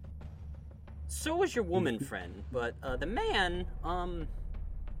 So is your woman friend, but the man, I'm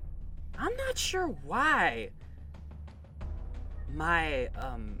not sure why my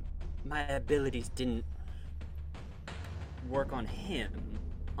abilities didn't work on him.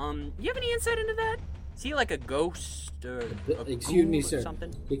 You have any insight into that? Is he like a ghost or a excuse me, ghoul or sir.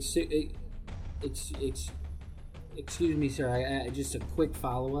 something? Excuse me, sir. I just a quick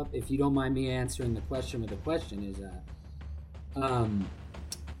follow up, if you don't mind me answering the question with a question. Is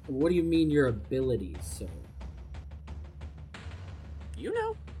what do you mean your abilities, sir? You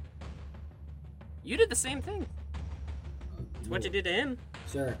know. You did the same thing. It's what you did to him.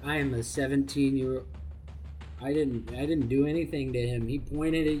 Sir, I am a 17-year-old. I didn't do anything to him. He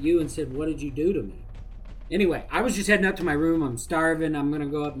pointed at you and said, "What did you do to me?" Anyway, I was just heading up to my room. I'm starving. I'm gonna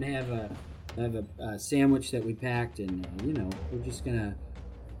go up and have a sandwich that we packed, and we're just gonna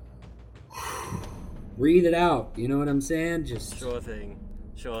breathe it out. You know what I'm saying? Just Sure thing.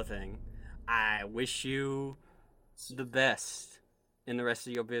 I wish you the best in the rest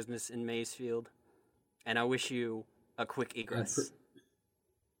of your business in Maysfield, and I wish you a quick egress.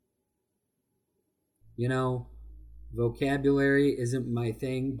 Vocabulary isn't my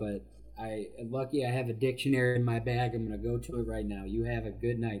thing, but I'm lucky I have a dictionary in my bag. I'm gonna go to it right now. You have a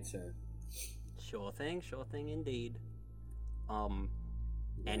good night, sir. Sure thing indeed. And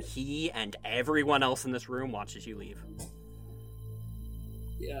he and everyone else in this room watches you leave.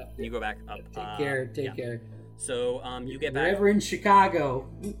 Yeah. You go back up. Take care. Take yeah. care. So you get back. Wherever in Chicago.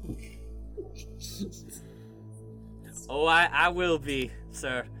 Oh, I will be,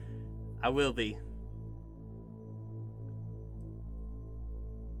 sir. I will be.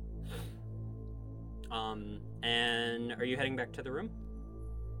 And are you heading back to the room?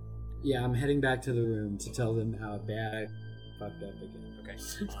 Yeah, I'm heading back to the room to tell them how bad I fucked up again. Okay.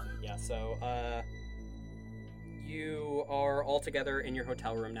 Yeah. So you are all together in your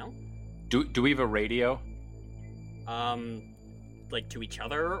hotel room now. Do we have a radio? Like to each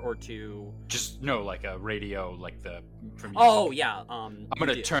other or to? Just no, like a radio, like the from. Oh yeah. I'm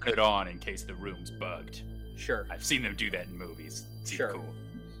gonna turn it on in case the room's bugged. Sure. I've seen them do that in movies. Seems Sure. cool.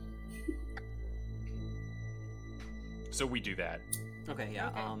 So we do that. Okay. Yeah.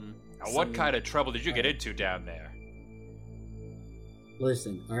 Okay. Now, what kind of trouble did you get into down there?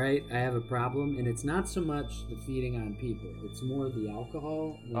 Listen, all right, I have a problem, and it's not so much the feeding on people. It's more the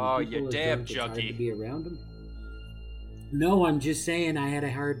alcohol. When Oh, people you are damn drunk, it's hard junkie. to be around them. No, I'm just saying I had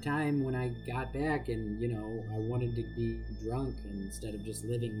a hard time when I got back, and, I wanted to be drunk instead of just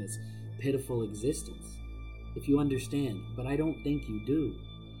living this pitiful existence. If you understand, but I don't think you do.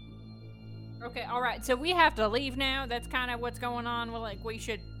 Okay, all right. So we have to leave now. That's kind of what's going on. Well, we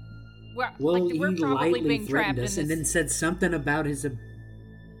should. Well, we're he probably lightly being trapped threatened in us this. and then said something about his...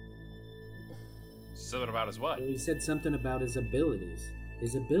 Something about his what? He said something about his abilities.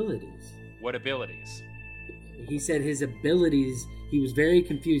 His abilities. What abilities? He said his abilities... He was very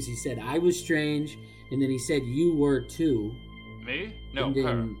confused. He said, I was strange, and then he said, you were too. Me? No, And her.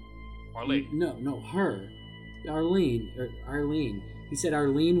 then- Arlene. No, her. Arlene. He said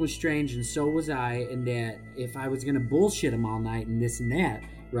Arlene was strange and so was I, and that if I was gonna bullshit him all night and this and that,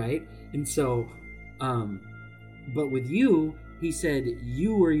 right? And so, but with you, he said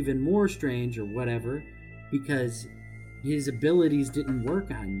you were even more strange or whatever because his abilities didn't work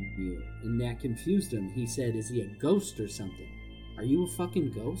on you, and that confused him. He said, is he a ghost or something? Are you a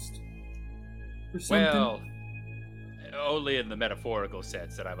fucking ghost? Or something? Well, only in the metaphorical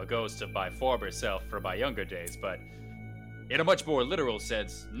sense that I'm a ghost of my former self from my younger days, but in a much more literal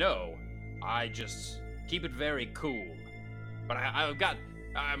sense, no. I just keep it very cool. But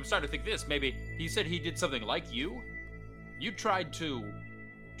I'm starting to think this. Maybe he said he did something like you? You tried to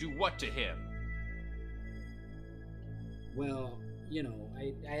do what to him? Well,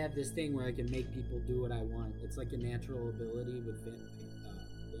 I have this thing where I can make people do what I want. It's like a natural ability with vampire.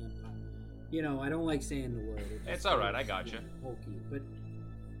 I don't like saying the word. It's all right, I gotcha. Hokey,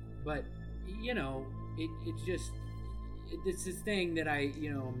 but it's just it's this thing that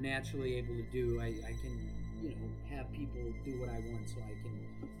I'm naturally able to do. I can have people do what I want, so I can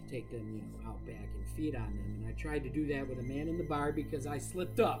take them out back and feed on them. And I tried to do that with a man in the bar because I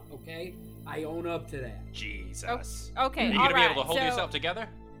slipped up. Okay, I own up to that. Jesus. Okay, Are you all gonna be right. able to hold so, yourself together?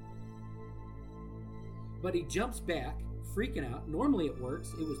 But he jumps back, freaking out. Normally it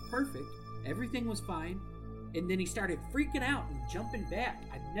works. It was perfect. Everything was fine. And then he started freaking out and jumping back.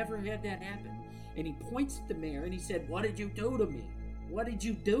 I've never had that happen. And he points at the mayor and he said, what did you do to me? What did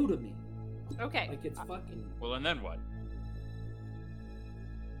you do to me? Okay. Like it's fucking... Well, and then what?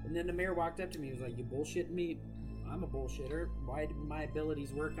 And then the mayor walked up to me. He was like, you bullshitting me? I'm a bullshitter. Why did my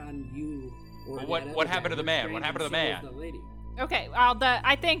abilities work on you? Or Well, that what other happened guy? to the We're man? strange What happened to and the so man? was the lady.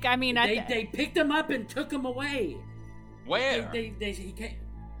 Okay. They picked him up and took him away. Where? He can't...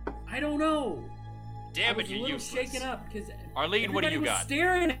 I don't know. Damn I was it, you a little useless. shaken up because Arlene, what do you was got?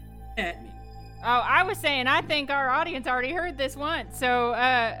 staring at me. Oh, I was saying, I think our audience already heard this once. So,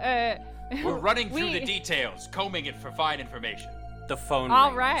 We're running through the details, combing it for fine information. The phone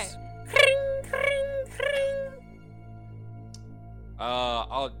All rings. right.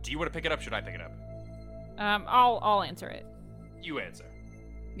 Do you want to pick it up? Should I pick it up? I'll answer it. You answer.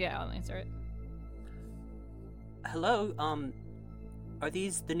 Yeah, I'll answer it. Hello, are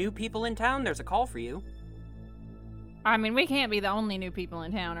these the new people in town? There's a call for you. I mean, we can't be the only new people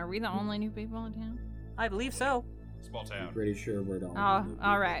in town. Are we the only new people in town? I believe so. Small I'm town. pretty sure we're done. Oh,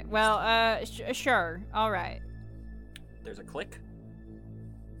 all right. Well, sure. All right. There's a click.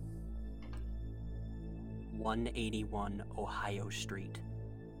 181 Ohio Street.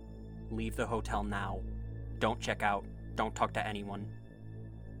 Leave the hotel now. Don't check out. Don't talk to anyone.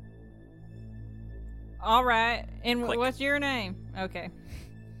 All right. And Click. what's your name? Okay.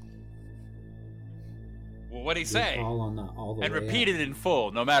 Well, what'd he say? All the And way repeat up. it in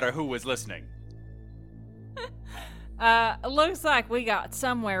full, no matter who was listening. Looks like we got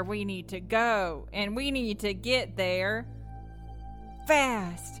somewhere we need to go, and we need to get there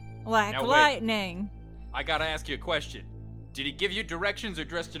fast, like Now wait. lightning. I gotta ask you a question. Did he give you directions or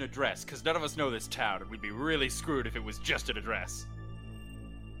just an address? Because none of us know this town, and we'd be really screwed if it was just an address.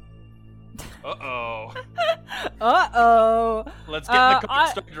 Uh-oh. Uh-oh. Let's get in the car and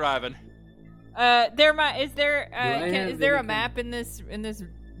start driving. Is there have is there a any map in this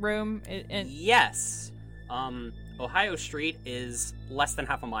room? Yes. Ohio Street is less than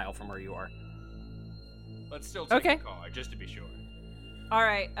half a mile from where you are. Let's still take Okay. the car, just to be sure. All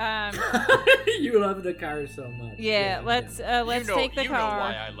right. You love the car so much. Yeah. Let's take the You car. know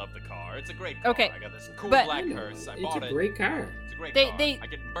why I love the car. It's a great car. Okay, I got this cool but- black I know. hearse. I It's bought a it. great car. It's a great They- car. they- I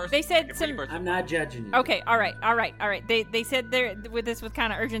can burst. they said I can some- rebirth I'm it. not judging you. Okay. All right. They said they're with this with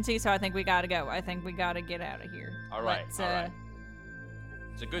kind of urgency, so I think we gotta go. I think we gotta get out of here. All right, Let's, all right.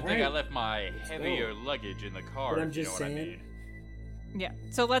 It's a good All thing I right. left my Let's heavier luggage in the car. But I'm if you just know what I saying- mean. Yeah.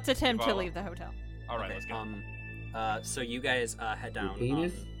 So let's attempt to Follow. leave the hotel. All right, Okay, let's go. So you guys head Your down.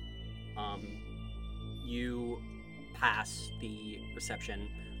 penis? You pass the reception.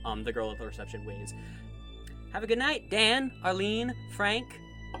 The girl at the reception waves. Have a good night, Dan, Arlene, Frank.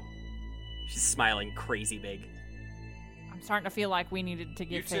 She's smiling crazy big. I'm starting to feel like we needed to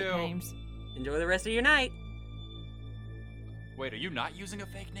You give fake too. names. Enjoy the rest of your night. Wait, are you not using a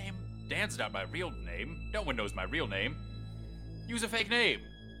fake name? Dan's not my real name. No one knows my real name. Use a fake name.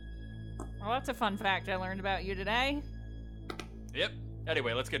 Well, that's a fun fact I learned about you today. Yep.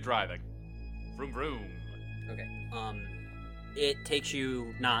 Anyway, let's get driving. Vroom vroom. Okay. It takes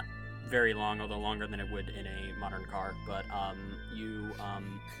you not very long, although longer than it would in a modern car. But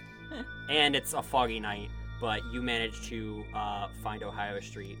and it's a foggy night. But you manage to find Ohio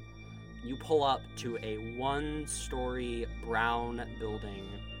Street. You pull up to a one-story brown building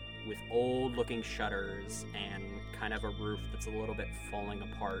with old-looking shutters and kind of a roof that's a little bit falling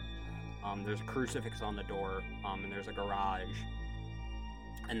apart. There's a crucifix on the door, and there's a garage,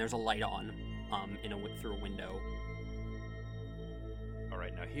 and there's a light on through a window. All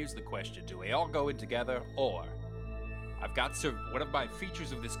right, now here's the question: do we all go in together, or I've got one of my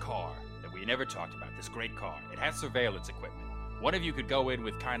features of this car that we never talked about? This great car. It has surveillance equipment. One of you could go in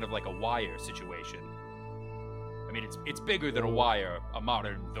with kind of like a wire situation. I mean, it's bigger than a wire,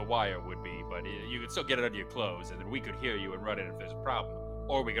 the wire would be, but you could still get it under your clothes, and then we could hear you and run it if there's a problem.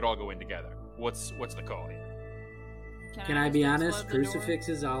 Or we could all go in together. What's the call here? Can I be just honest? explode the door?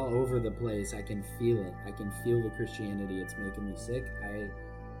 Crucifixes all over the place. I can feel it. I can feel the Christianity. It's making me sick.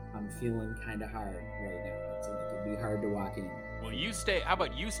 I'm feeling kind of hard right now. It's like it'd be hard to walk in. Well, you stay. How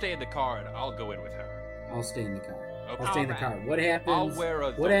about you stay in the car and I'll go in with her? I'll stay in the car. Okay. I'll stay in the Alright. car. What happens? I'll wear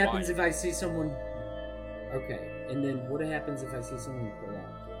a. What the happens wire. if I see someone? Okay, and then what happens if I see someone pull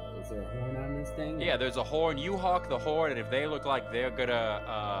out? Is there a horn on this thing? Yeah, there's a horn. You hawk the horn, and if they look like they're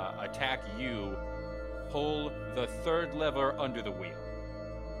gonna attack you, pull the third lever under the wheel.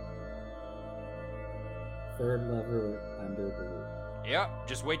 Third lever under the wheel. Yeah,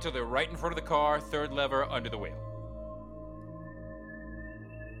 just wait till they're right in front of the car. Third lever under the wheel.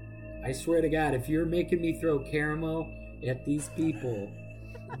 I swear to God, if you're making me throw caramel at these people,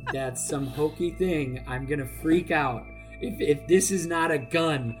 that's some hokey thing. I'm gonna freak out. If this is not a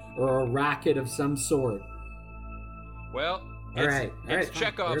gun or a rocket of some sort. Well, All it's, right, it's fine.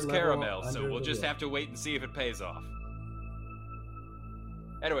 Chekhov's Third level caramel, so under we'll the just wheel. have to wait and see if it pays off.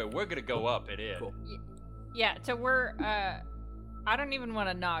 Anyway, we're gonna go up and in. Cool. Yeah, so we're I don't even want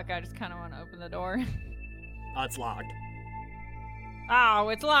to knock. I just kind of want to open the door. It's locked. Oh,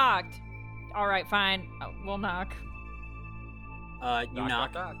 it's locked. All right, fine. We'll knock. You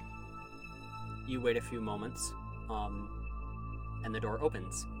knock. knock. You wait a few moments, and the door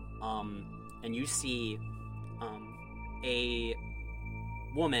opens. And you see a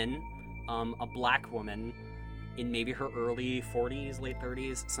woman, a black woman, in maybe her early 40s, late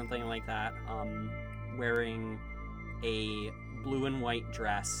 30s, something like that, wearing a blue and white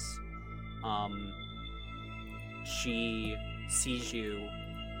dress. She sees you,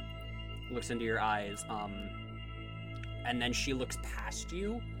 looks into your eyes, and then she looks past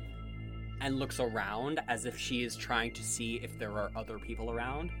you and looks around as if she is trying to see if there are other people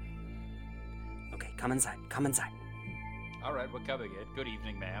around. Okay, come inside. Come inside. All right, we're coming in. Good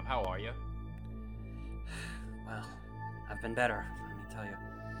evening, ma'am. How are you? Well, I've been better, let me tell you.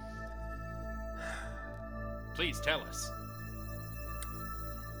 Please tell us.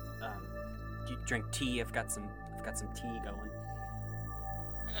 Do you drink tea? I've got some tea going.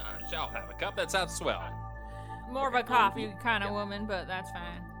 I'll have a cup. That sounds swell. More of a coffee kind of woman, but that's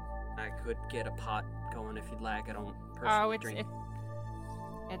fine. I could get a pot going if you'd like. I don't personally Oh, drink.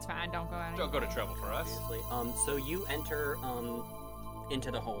 It's fine. Don't go out. Don't go to trouble for us. Obviously. So you enter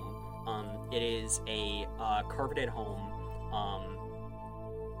into the home. It is a carpeted home.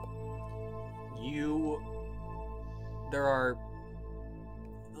 There are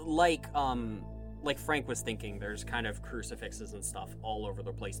like like Frank was thinking, there's kind of crucifixes and stuff all over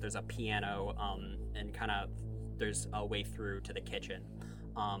the place. There's a piano, and kind of there's a way through to the kitchen.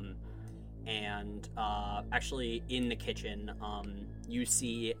 And actually in the kitchen, you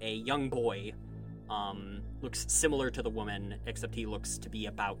see a young boy, looks similar to the woman, except he looks to be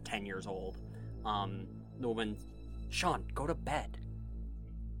about 10 years old. The woman, Sean, go to bed.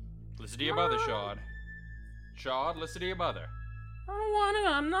 Listen to your mother, Sean. Sean, listen to your mother. I don't want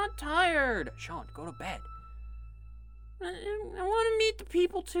to. I'm not tired. Sean, go to bed. I want to meet the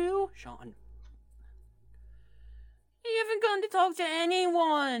people too. Sean. You haven't gotten to talk to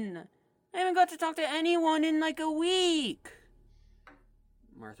anyone. I haven't got to talk to anyone in like a week.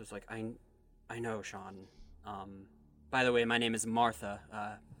 Martha's like, I know, Sean. By the way, my name is Martha.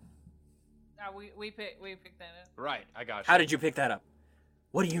 We picked that up. Right, I got you. How did you pick that up?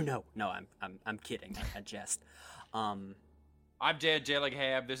 What do you know? No, I'm kidding. I jest. I'm Dan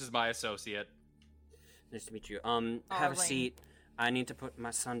Dillingham. This is my associate. Nice to meet you. Have a seat. I need to put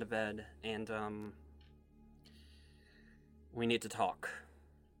my son to bed, and we need to talk.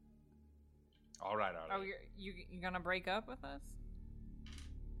 All right. Oh, you're gonna break up with us?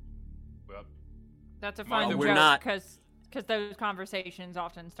 Well, that's a fun Martha, joke, we're not. because those conversations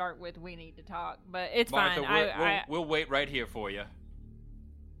often start with "we need to talk," but it's Martha, fine. we'll wait right here for you.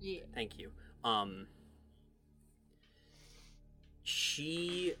 Yeah. Thank you.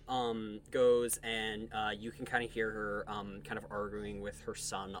 She goes and you can kind of hear her kind of arguing with her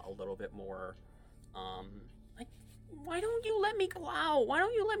son a little bit more. Like, why don't you let me go out? Why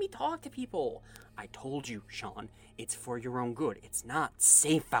don't you let me talk to people? I told you, Sean, it's for your own good. It's not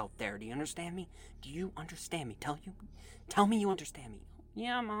safe out there. Do you understand me? Do you understand me? Tell me you understand me.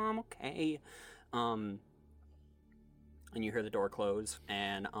 Yeah, Mom, okay. And you hear the door close,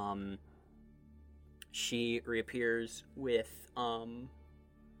 and she reappears with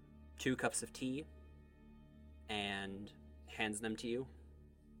 2 cups of tea and hands them to you.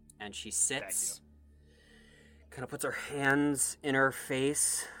 And she sits, kind of puts her hands in her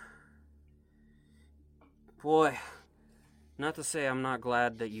face. Boy, not to say I'm not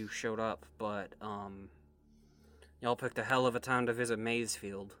glad that you showed up, but y'all picked a hell of a time to visit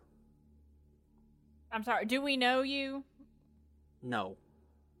Maysfield. I'm sorry. Do we know you? No.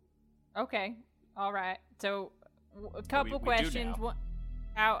 Okay. All right. So, a couple we do questions.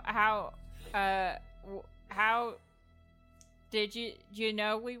 now. How did you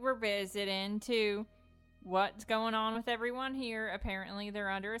know we were visiting? 2, what's going on with everyone here? Apparently they're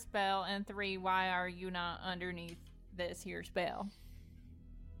under a spell. And 3, why are you not underneath this here spell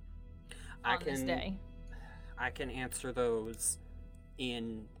on this day? I can answer those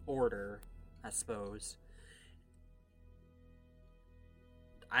in order, I suppose.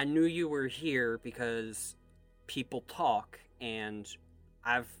 I knew you were here because people talk, and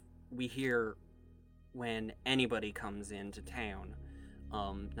we hear when anybody comes into town.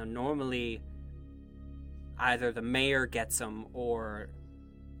 Now, normally, either the mayor gets them or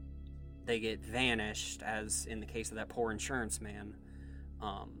they get vanished, as in the case of that poor insurance man.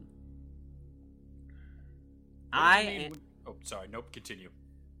 Oh, sorry. Nope. Continue.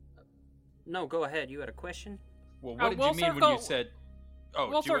 No, go ahead. You had a question? Well, what did we'll you mean when circle- you said? Oh,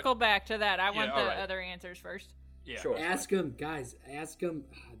 We'll do you- circle back to that. I want all the right. other answers first. Yeah. Sure. Ask them, guys. Ask them.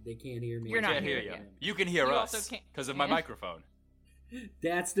 They can't hear me. You're not Can't hear here you. yet. You can hear You us also can't- because of my yeah. microphone.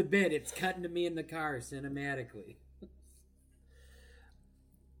 That's the bit. It's cutting to me in the car cinematically.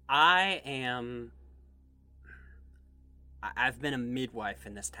 I've been a midwife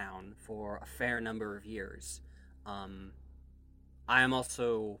in this town for a fair number of years. I am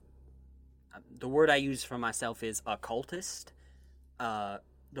also, the word I use for myself is occultist. The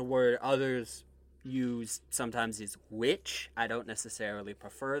word others use sometimes is witch. I don't necessarily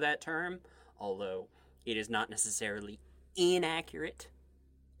prefer that term, although it is not necessarily inaccurate.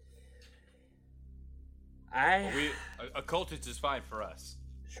 Occultist is fine for us.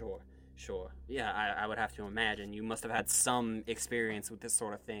 Sure. Yeah, I would have to imagine. You must have had some experience with this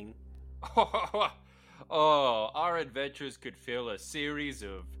sort of thing. Oh, our adventures could fill a series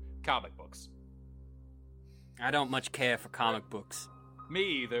of comic books. I don't much care for comic books.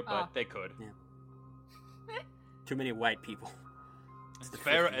 Me either, but they could. Too many white people. It's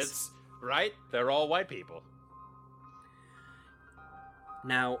fair. It's right. They're all white people.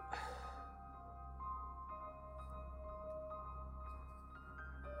 Now,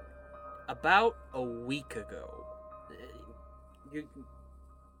 about a week ago,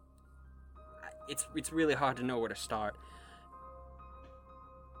 it's really hard to know where to start.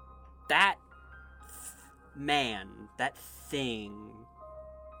 That man, that thing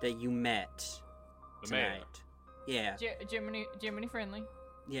that you met The tonight. mayor. Yeah. Jiminy friendly.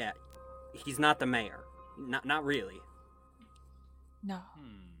 Yeah. he's not the mayor. Not really. No.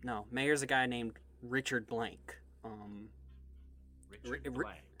 No, mayor's a guy named Richard Blank. Richard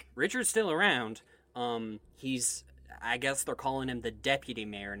Blank. Richard's still around. I guess they're calling him the deputy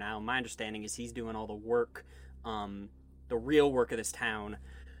mayor now. My understanding is he's doing all the work, the real work of this town,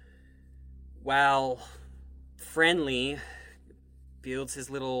 while Friendly builds his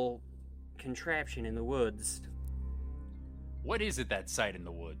little contraption in the woods. What is it, that site in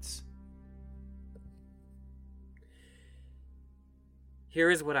the woods? Here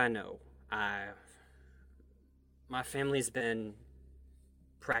is what I know. My family's been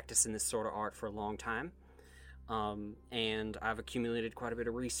practicing this sort of art for a long time, and I've accumulated quite a bit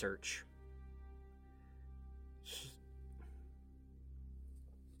of research.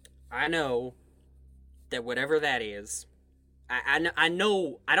 I know that whatever that is, I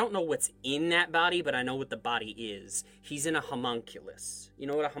know, I don't know what's in that body, but I know what the body is. He's in a homunculus. You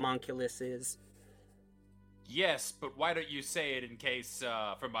know what a homunculus is? Yes, but why don't you say it in case,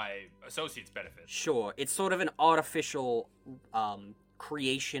 for my associate's benefit? Sure. It's sort of an artificial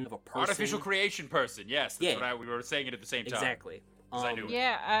creation of a person. Artificial creation person, yes. That's what we were saying it at the same time. Exactly. 'Cause I knew it.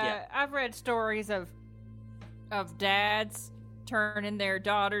 Yeah, I've read stories of dads turning their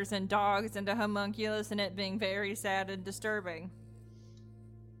daughters and dogs into homunculus and it being very sad and disturbing.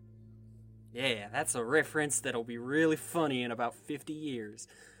 Yeah, that's a reference that'll be really funny in about 50 years.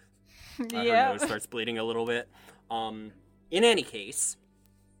 Her Yeah. nose starts bleeding a little bit. In any case,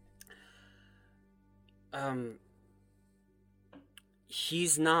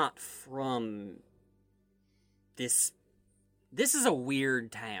 he's not from this. This is a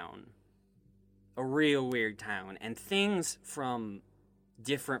weird town. A real weird town. And things from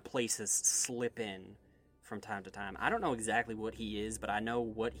different places slip in from time to time. I don't know exactly what he is, but I know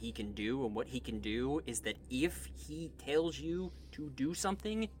what he can do. And what he can do is that if he tells you to do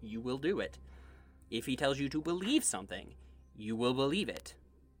something, you will do it. If he tells you to believe something, you will believe it.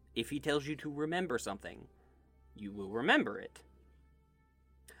 If he tells you to remember something, you will remember it.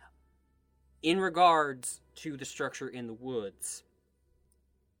 In regards to the structure in the woods,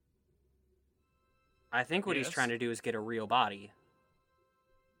 I think what he's trying to do is get a real body.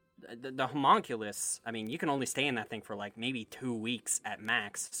 The homunculus, I mean, you can only stay in that thing for like maybe 2 weeks at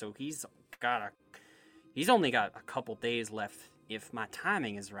max, so he's only got a couple days left if my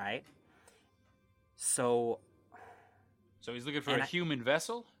timing is right. So he's looking for a human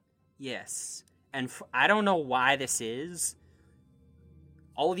vessel? Yes. And I don't know why this is.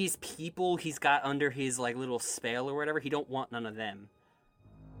 All of these people he's got under his like little spell or whatever, he don't want none of them.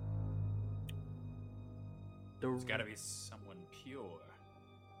 It's gotta be someone pure.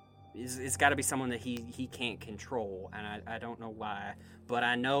 It's gotta be someone that he can't control, and I don't know why. But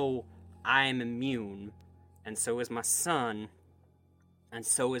I know I am immune, and so is my son, and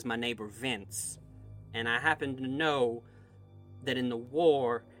so is my neighbor Vince. And I happen to know that in the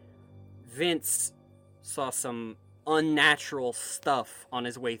war, Vince saw some unnatural stuff on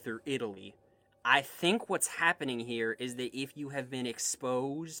his way through Italy. I think what's happening here is that if you have been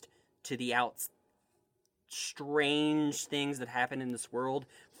exposed to the strange things that happen in this world,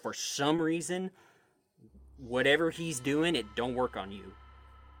 for some reason, whatever he's doing, it don't work on you.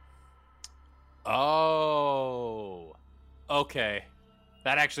 Oh. Okay.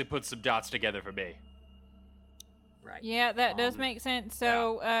 That actually puts some dots together for me. Right. Yeah, that does make sense.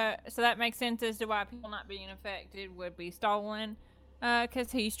 So, so that makes sense as to why people not being affected would be stolen,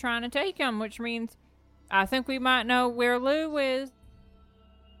 because he's trying to take them, which means I think we might know where Lou is.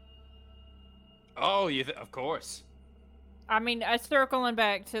 Oh, of course. I mean, circling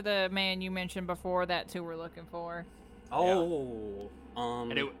back to the man you mentioned before, that's who we're looking for. Oh,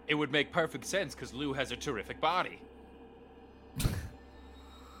 and it would make perfect sense because Lou has a terrific body.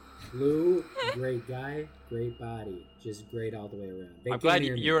 Lou, great guy, great body, just great all the way around. I'm glad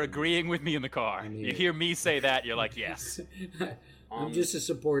you're agreeing with me in the car. You hear me say that, you're like, yes. I'm just a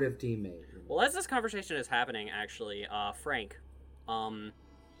supportive teammate. Well, as this conversation is happening, actually, Frank,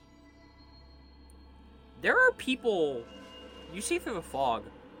 there are people you see through the fog.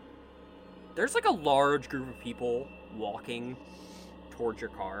 There's like a large group of people walking towards your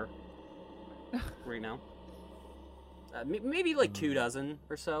car right now. Maybe like 2 dozen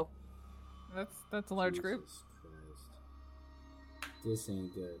or so. That's a large group. Jesus Christ. This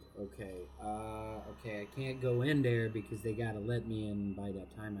ain't good. Okay. Okay, I can't go in there because they gotta let me in by the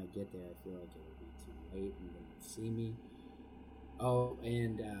time I get there. I feel like it would be too late and they would see me. Oh,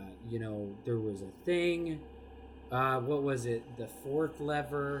 and, there was a thing. What was it? The fourth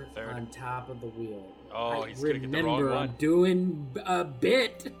lever on top of the wheel. Oh, he's gonna get the wrong one. I'm doing a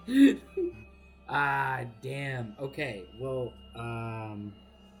bit. Damn. Okay, well,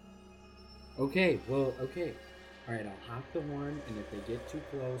 Okay, well, okay. All right, I'll honk the horn, and if they get too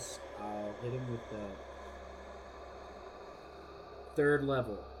close, I'll hit him with the third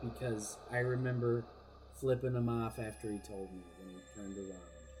level, because I remember flipping him off after he told me when he turned around.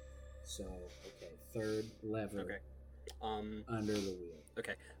 So, okay, third lever. Okay. Under the wheel.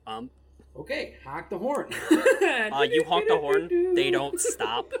 Okay. Okay, honk the horn. You honk the horn. They don't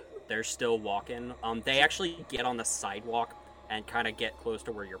stop. They're still walking. They actually get on the sidewalk and kind of get close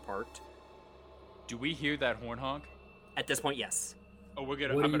to where you're parked. Do we hear that horn honk? At this point, yes. Oh, What do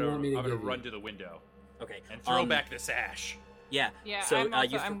I'm you gonna want me to give you? run to the window Okay. and throw back the sash. Yeah. Yeah, So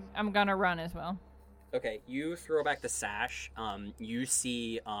I'm gonna run as well. Okay, you throw back the sash. You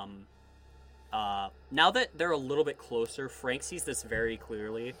see. Now that they're a little bit closer, Frank sees this very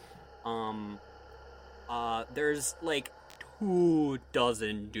clearly. There's like 24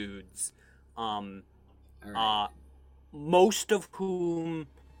 dudes. All right. Most of whom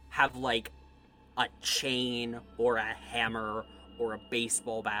have like a chain or a hammer or a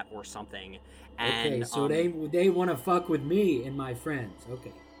baseball bat or something. And, okay, so they want to fuck with me and my friends.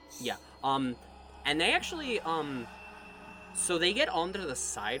 Okay. Yeah. And they actually so they get onto the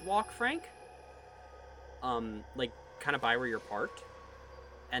sidewalk, Frank. Like kind of by where you're parked.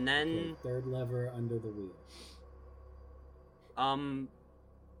 And then Okay, third lever under the wheel.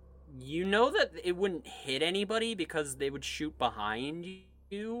 you know that it wouldn't hit anybody because they would shoot behind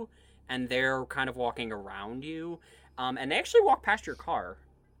you and they're kind of walking around you. And they actually walk past your car.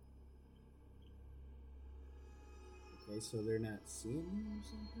 Okay, so they're not seeing me or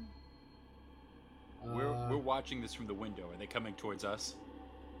something? We're watching this from the window. Are they coming towards us?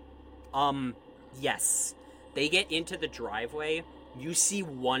 Yes. They get into the driveway. You see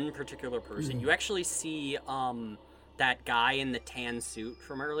one particular person. You actually see, that guy in the tan suit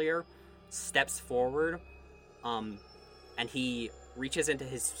from earlier steps forward, and he reaches into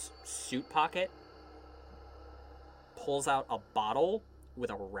his suit pocket, pulls out a bottle with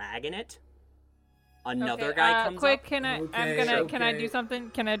a rag in it. Another Okay, guy comes quick, up. can I? Okay, Can I okay. do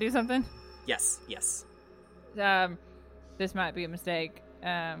something? Can I do something? Yes. This might be a mistake.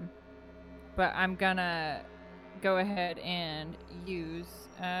 But I'm gonna go ahead and use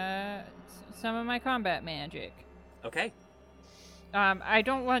some of my combat magic. Okay. I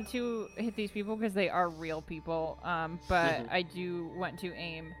don't want to hit these people because they are real people. But Mhm. I do want to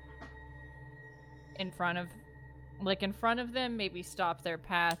aim in front of them, maybe stop their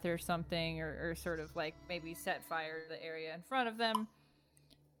path or something, or sort of like maybe set fire to the area in front of them.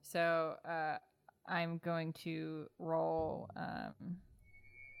 So I'm going to roll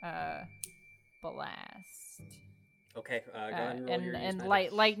blast. Okay. Go ahead and roll your use And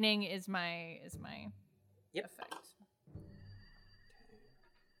magic. lightning is my Yep. effect.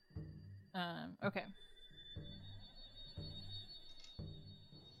 Okay.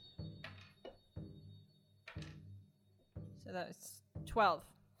 So that's 12.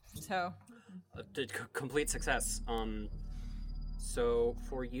 So Complete success. So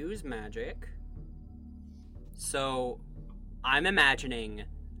for use magic, so I'm imagining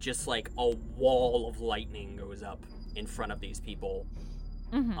just like a wall of lightning goes up in front of these people.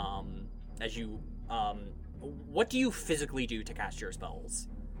 mhm. As you, what do you physically do to cast your spells?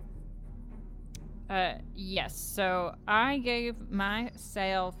 Yes. So I gave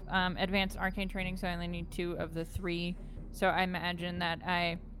myself advanced arcane training, so I only need 2 of the 3. So I imagine that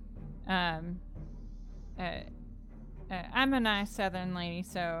I'm a nice Southern lady,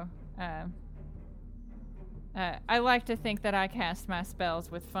 so I like to think that I cast my spells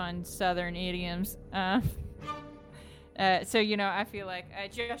with fun Southern idioms. So I feel like I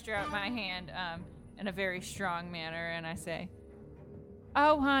gesture out my hand in a very strong manner, and I say,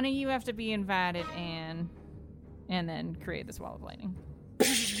 "Oh, honey, you have to be invited in," and then create this wall of lightning.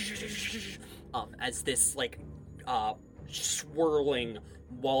 As this like swirling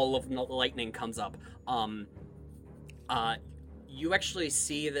wall of lightning comes up, you actually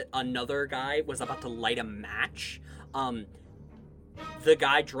see that another guy was about to light a match. The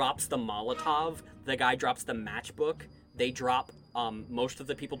guy drops the Molotov. The guy drops the matchbook. They drop. Most of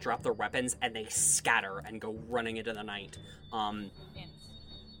the people drop their weapons and they scatter and go running into the night.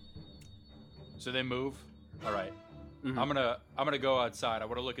 So they move. All right. Mhm. I'm gonna go outside. I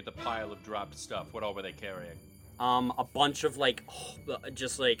want to look at the pile of dropped stuff. What all were they carrying? A bunch of like,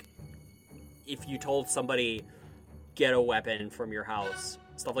 just like, if you told somebody, get a weapon from your house,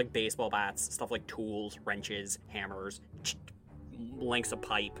 stuff like baseball bats, stuff like tools, wrenches, hammers, lengths of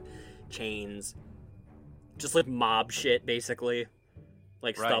pipe, chains, just like mob shit, basically,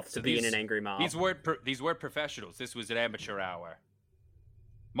 like Right, stuff so to be in these- an angry mob. These weren't professionals. This was an amateur hour.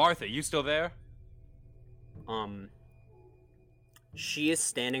 Martha, you still there? She is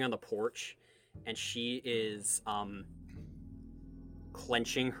standing on the porch, and she is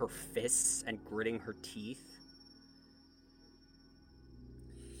clenching her fists and gritting her teeth.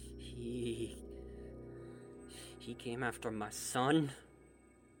 He came after my son.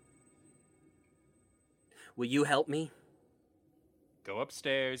 Will you help me? Go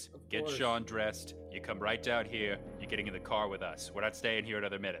upstairs, get course. Sean dressed. You come right down here. You're getting in the car with us. We're not staying here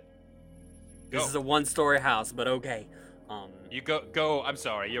another minute. Go. This is a one-story house, but okay. You go. I'm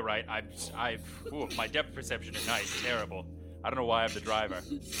sorry. You're right. My depth perception at night is terrible. I don't know why I'm the driver.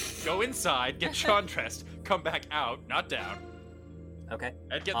 Go inside, get Sean dressed, come back out, not down, Okay.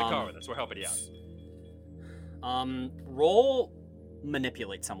 and get in the car with us. We're helping you out. Roll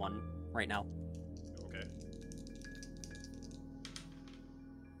manipulate someone right now. Okay.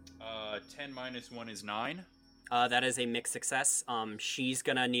 10 minus 1 is 9. That is a mixed success. She's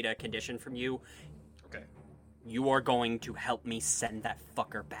gonna need a condition from you. Okay. You are going to help me send that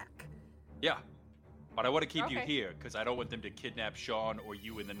fucker back. Yeah. But I want to keep you Okay. here, because I don't want them to kidnap Sean or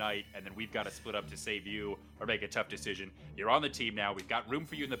you in the night, and then we've got to split up to save you, or make a tough decision. You're on the team now. We've got room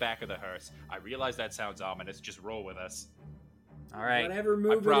for you in the back of the hearse. I realize that sounds ominous. Just roll with us. All right. Whatever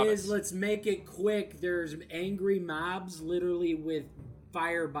move it promise. is, let's make it quick. There's angry mobs literally with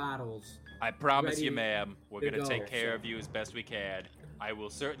fire bottles. I promise Ready you, ma'am, we're to going to go, take care so- of you as best we can. I will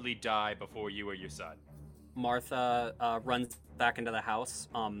certainly die before you or your son. Martha runs back into the house,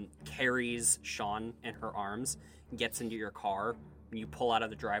 carries Sean in her arms, gets into your car, and you pull out of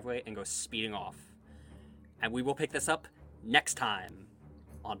the driveway and go speeding off. And we will pick this up next time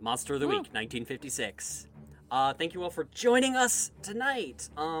on Monster of the Week 1956. Thank you all for joining us tonight.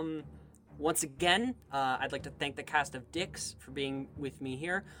 Once again, I'd like to thank the cast of Dix for being with me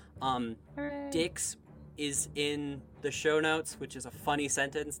here. Hooray. Dix is in the show notes, which is a funny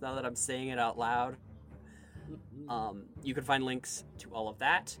sentence now that I'm saying it out loud. You can find links to all of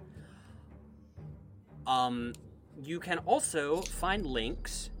that. You can also find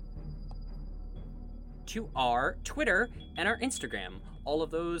links to our Twitter and our Instagram. All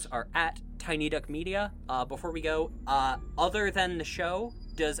of those are at Tiny Duck Media. Before we go, other than the show,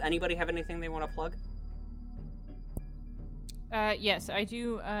 does anybody have anything they want to plug? Yes, I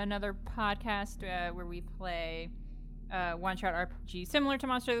do another podcast where we play one-shot RPG similar to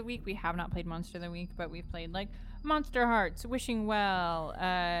Monster of the Week. We have not played Monster of the Week, but we've played like Monster Hearts, Wishing Well.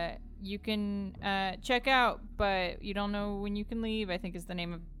 You can check out, but you don't know when you can leave, I think is the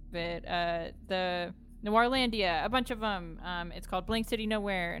name of it. The Noirlandia, a bunch of them. It's called Blank City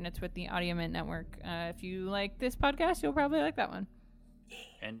Nowhere, and it's with the Audiomint Network. If you like this podcast, you'll probably like that one.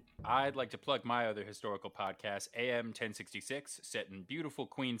 And I'd like to plug my other historical podcast, AM 1066, set in beautiful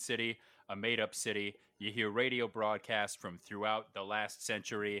Queen City, a made-up city. You hear radio broadcasts from throughout the last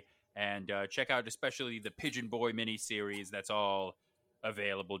century, and check out especially the Pigeon Boy miniseries. That's all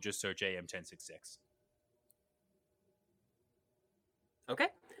available. Just search AM 1066. Okay.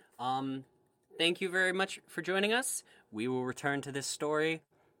 Thank you very much for joining us. We will return to this story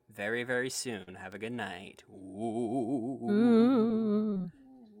very, very soon. Have a good night. Ooh.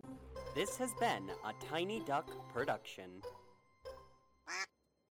 This has been a Tiny Duck production.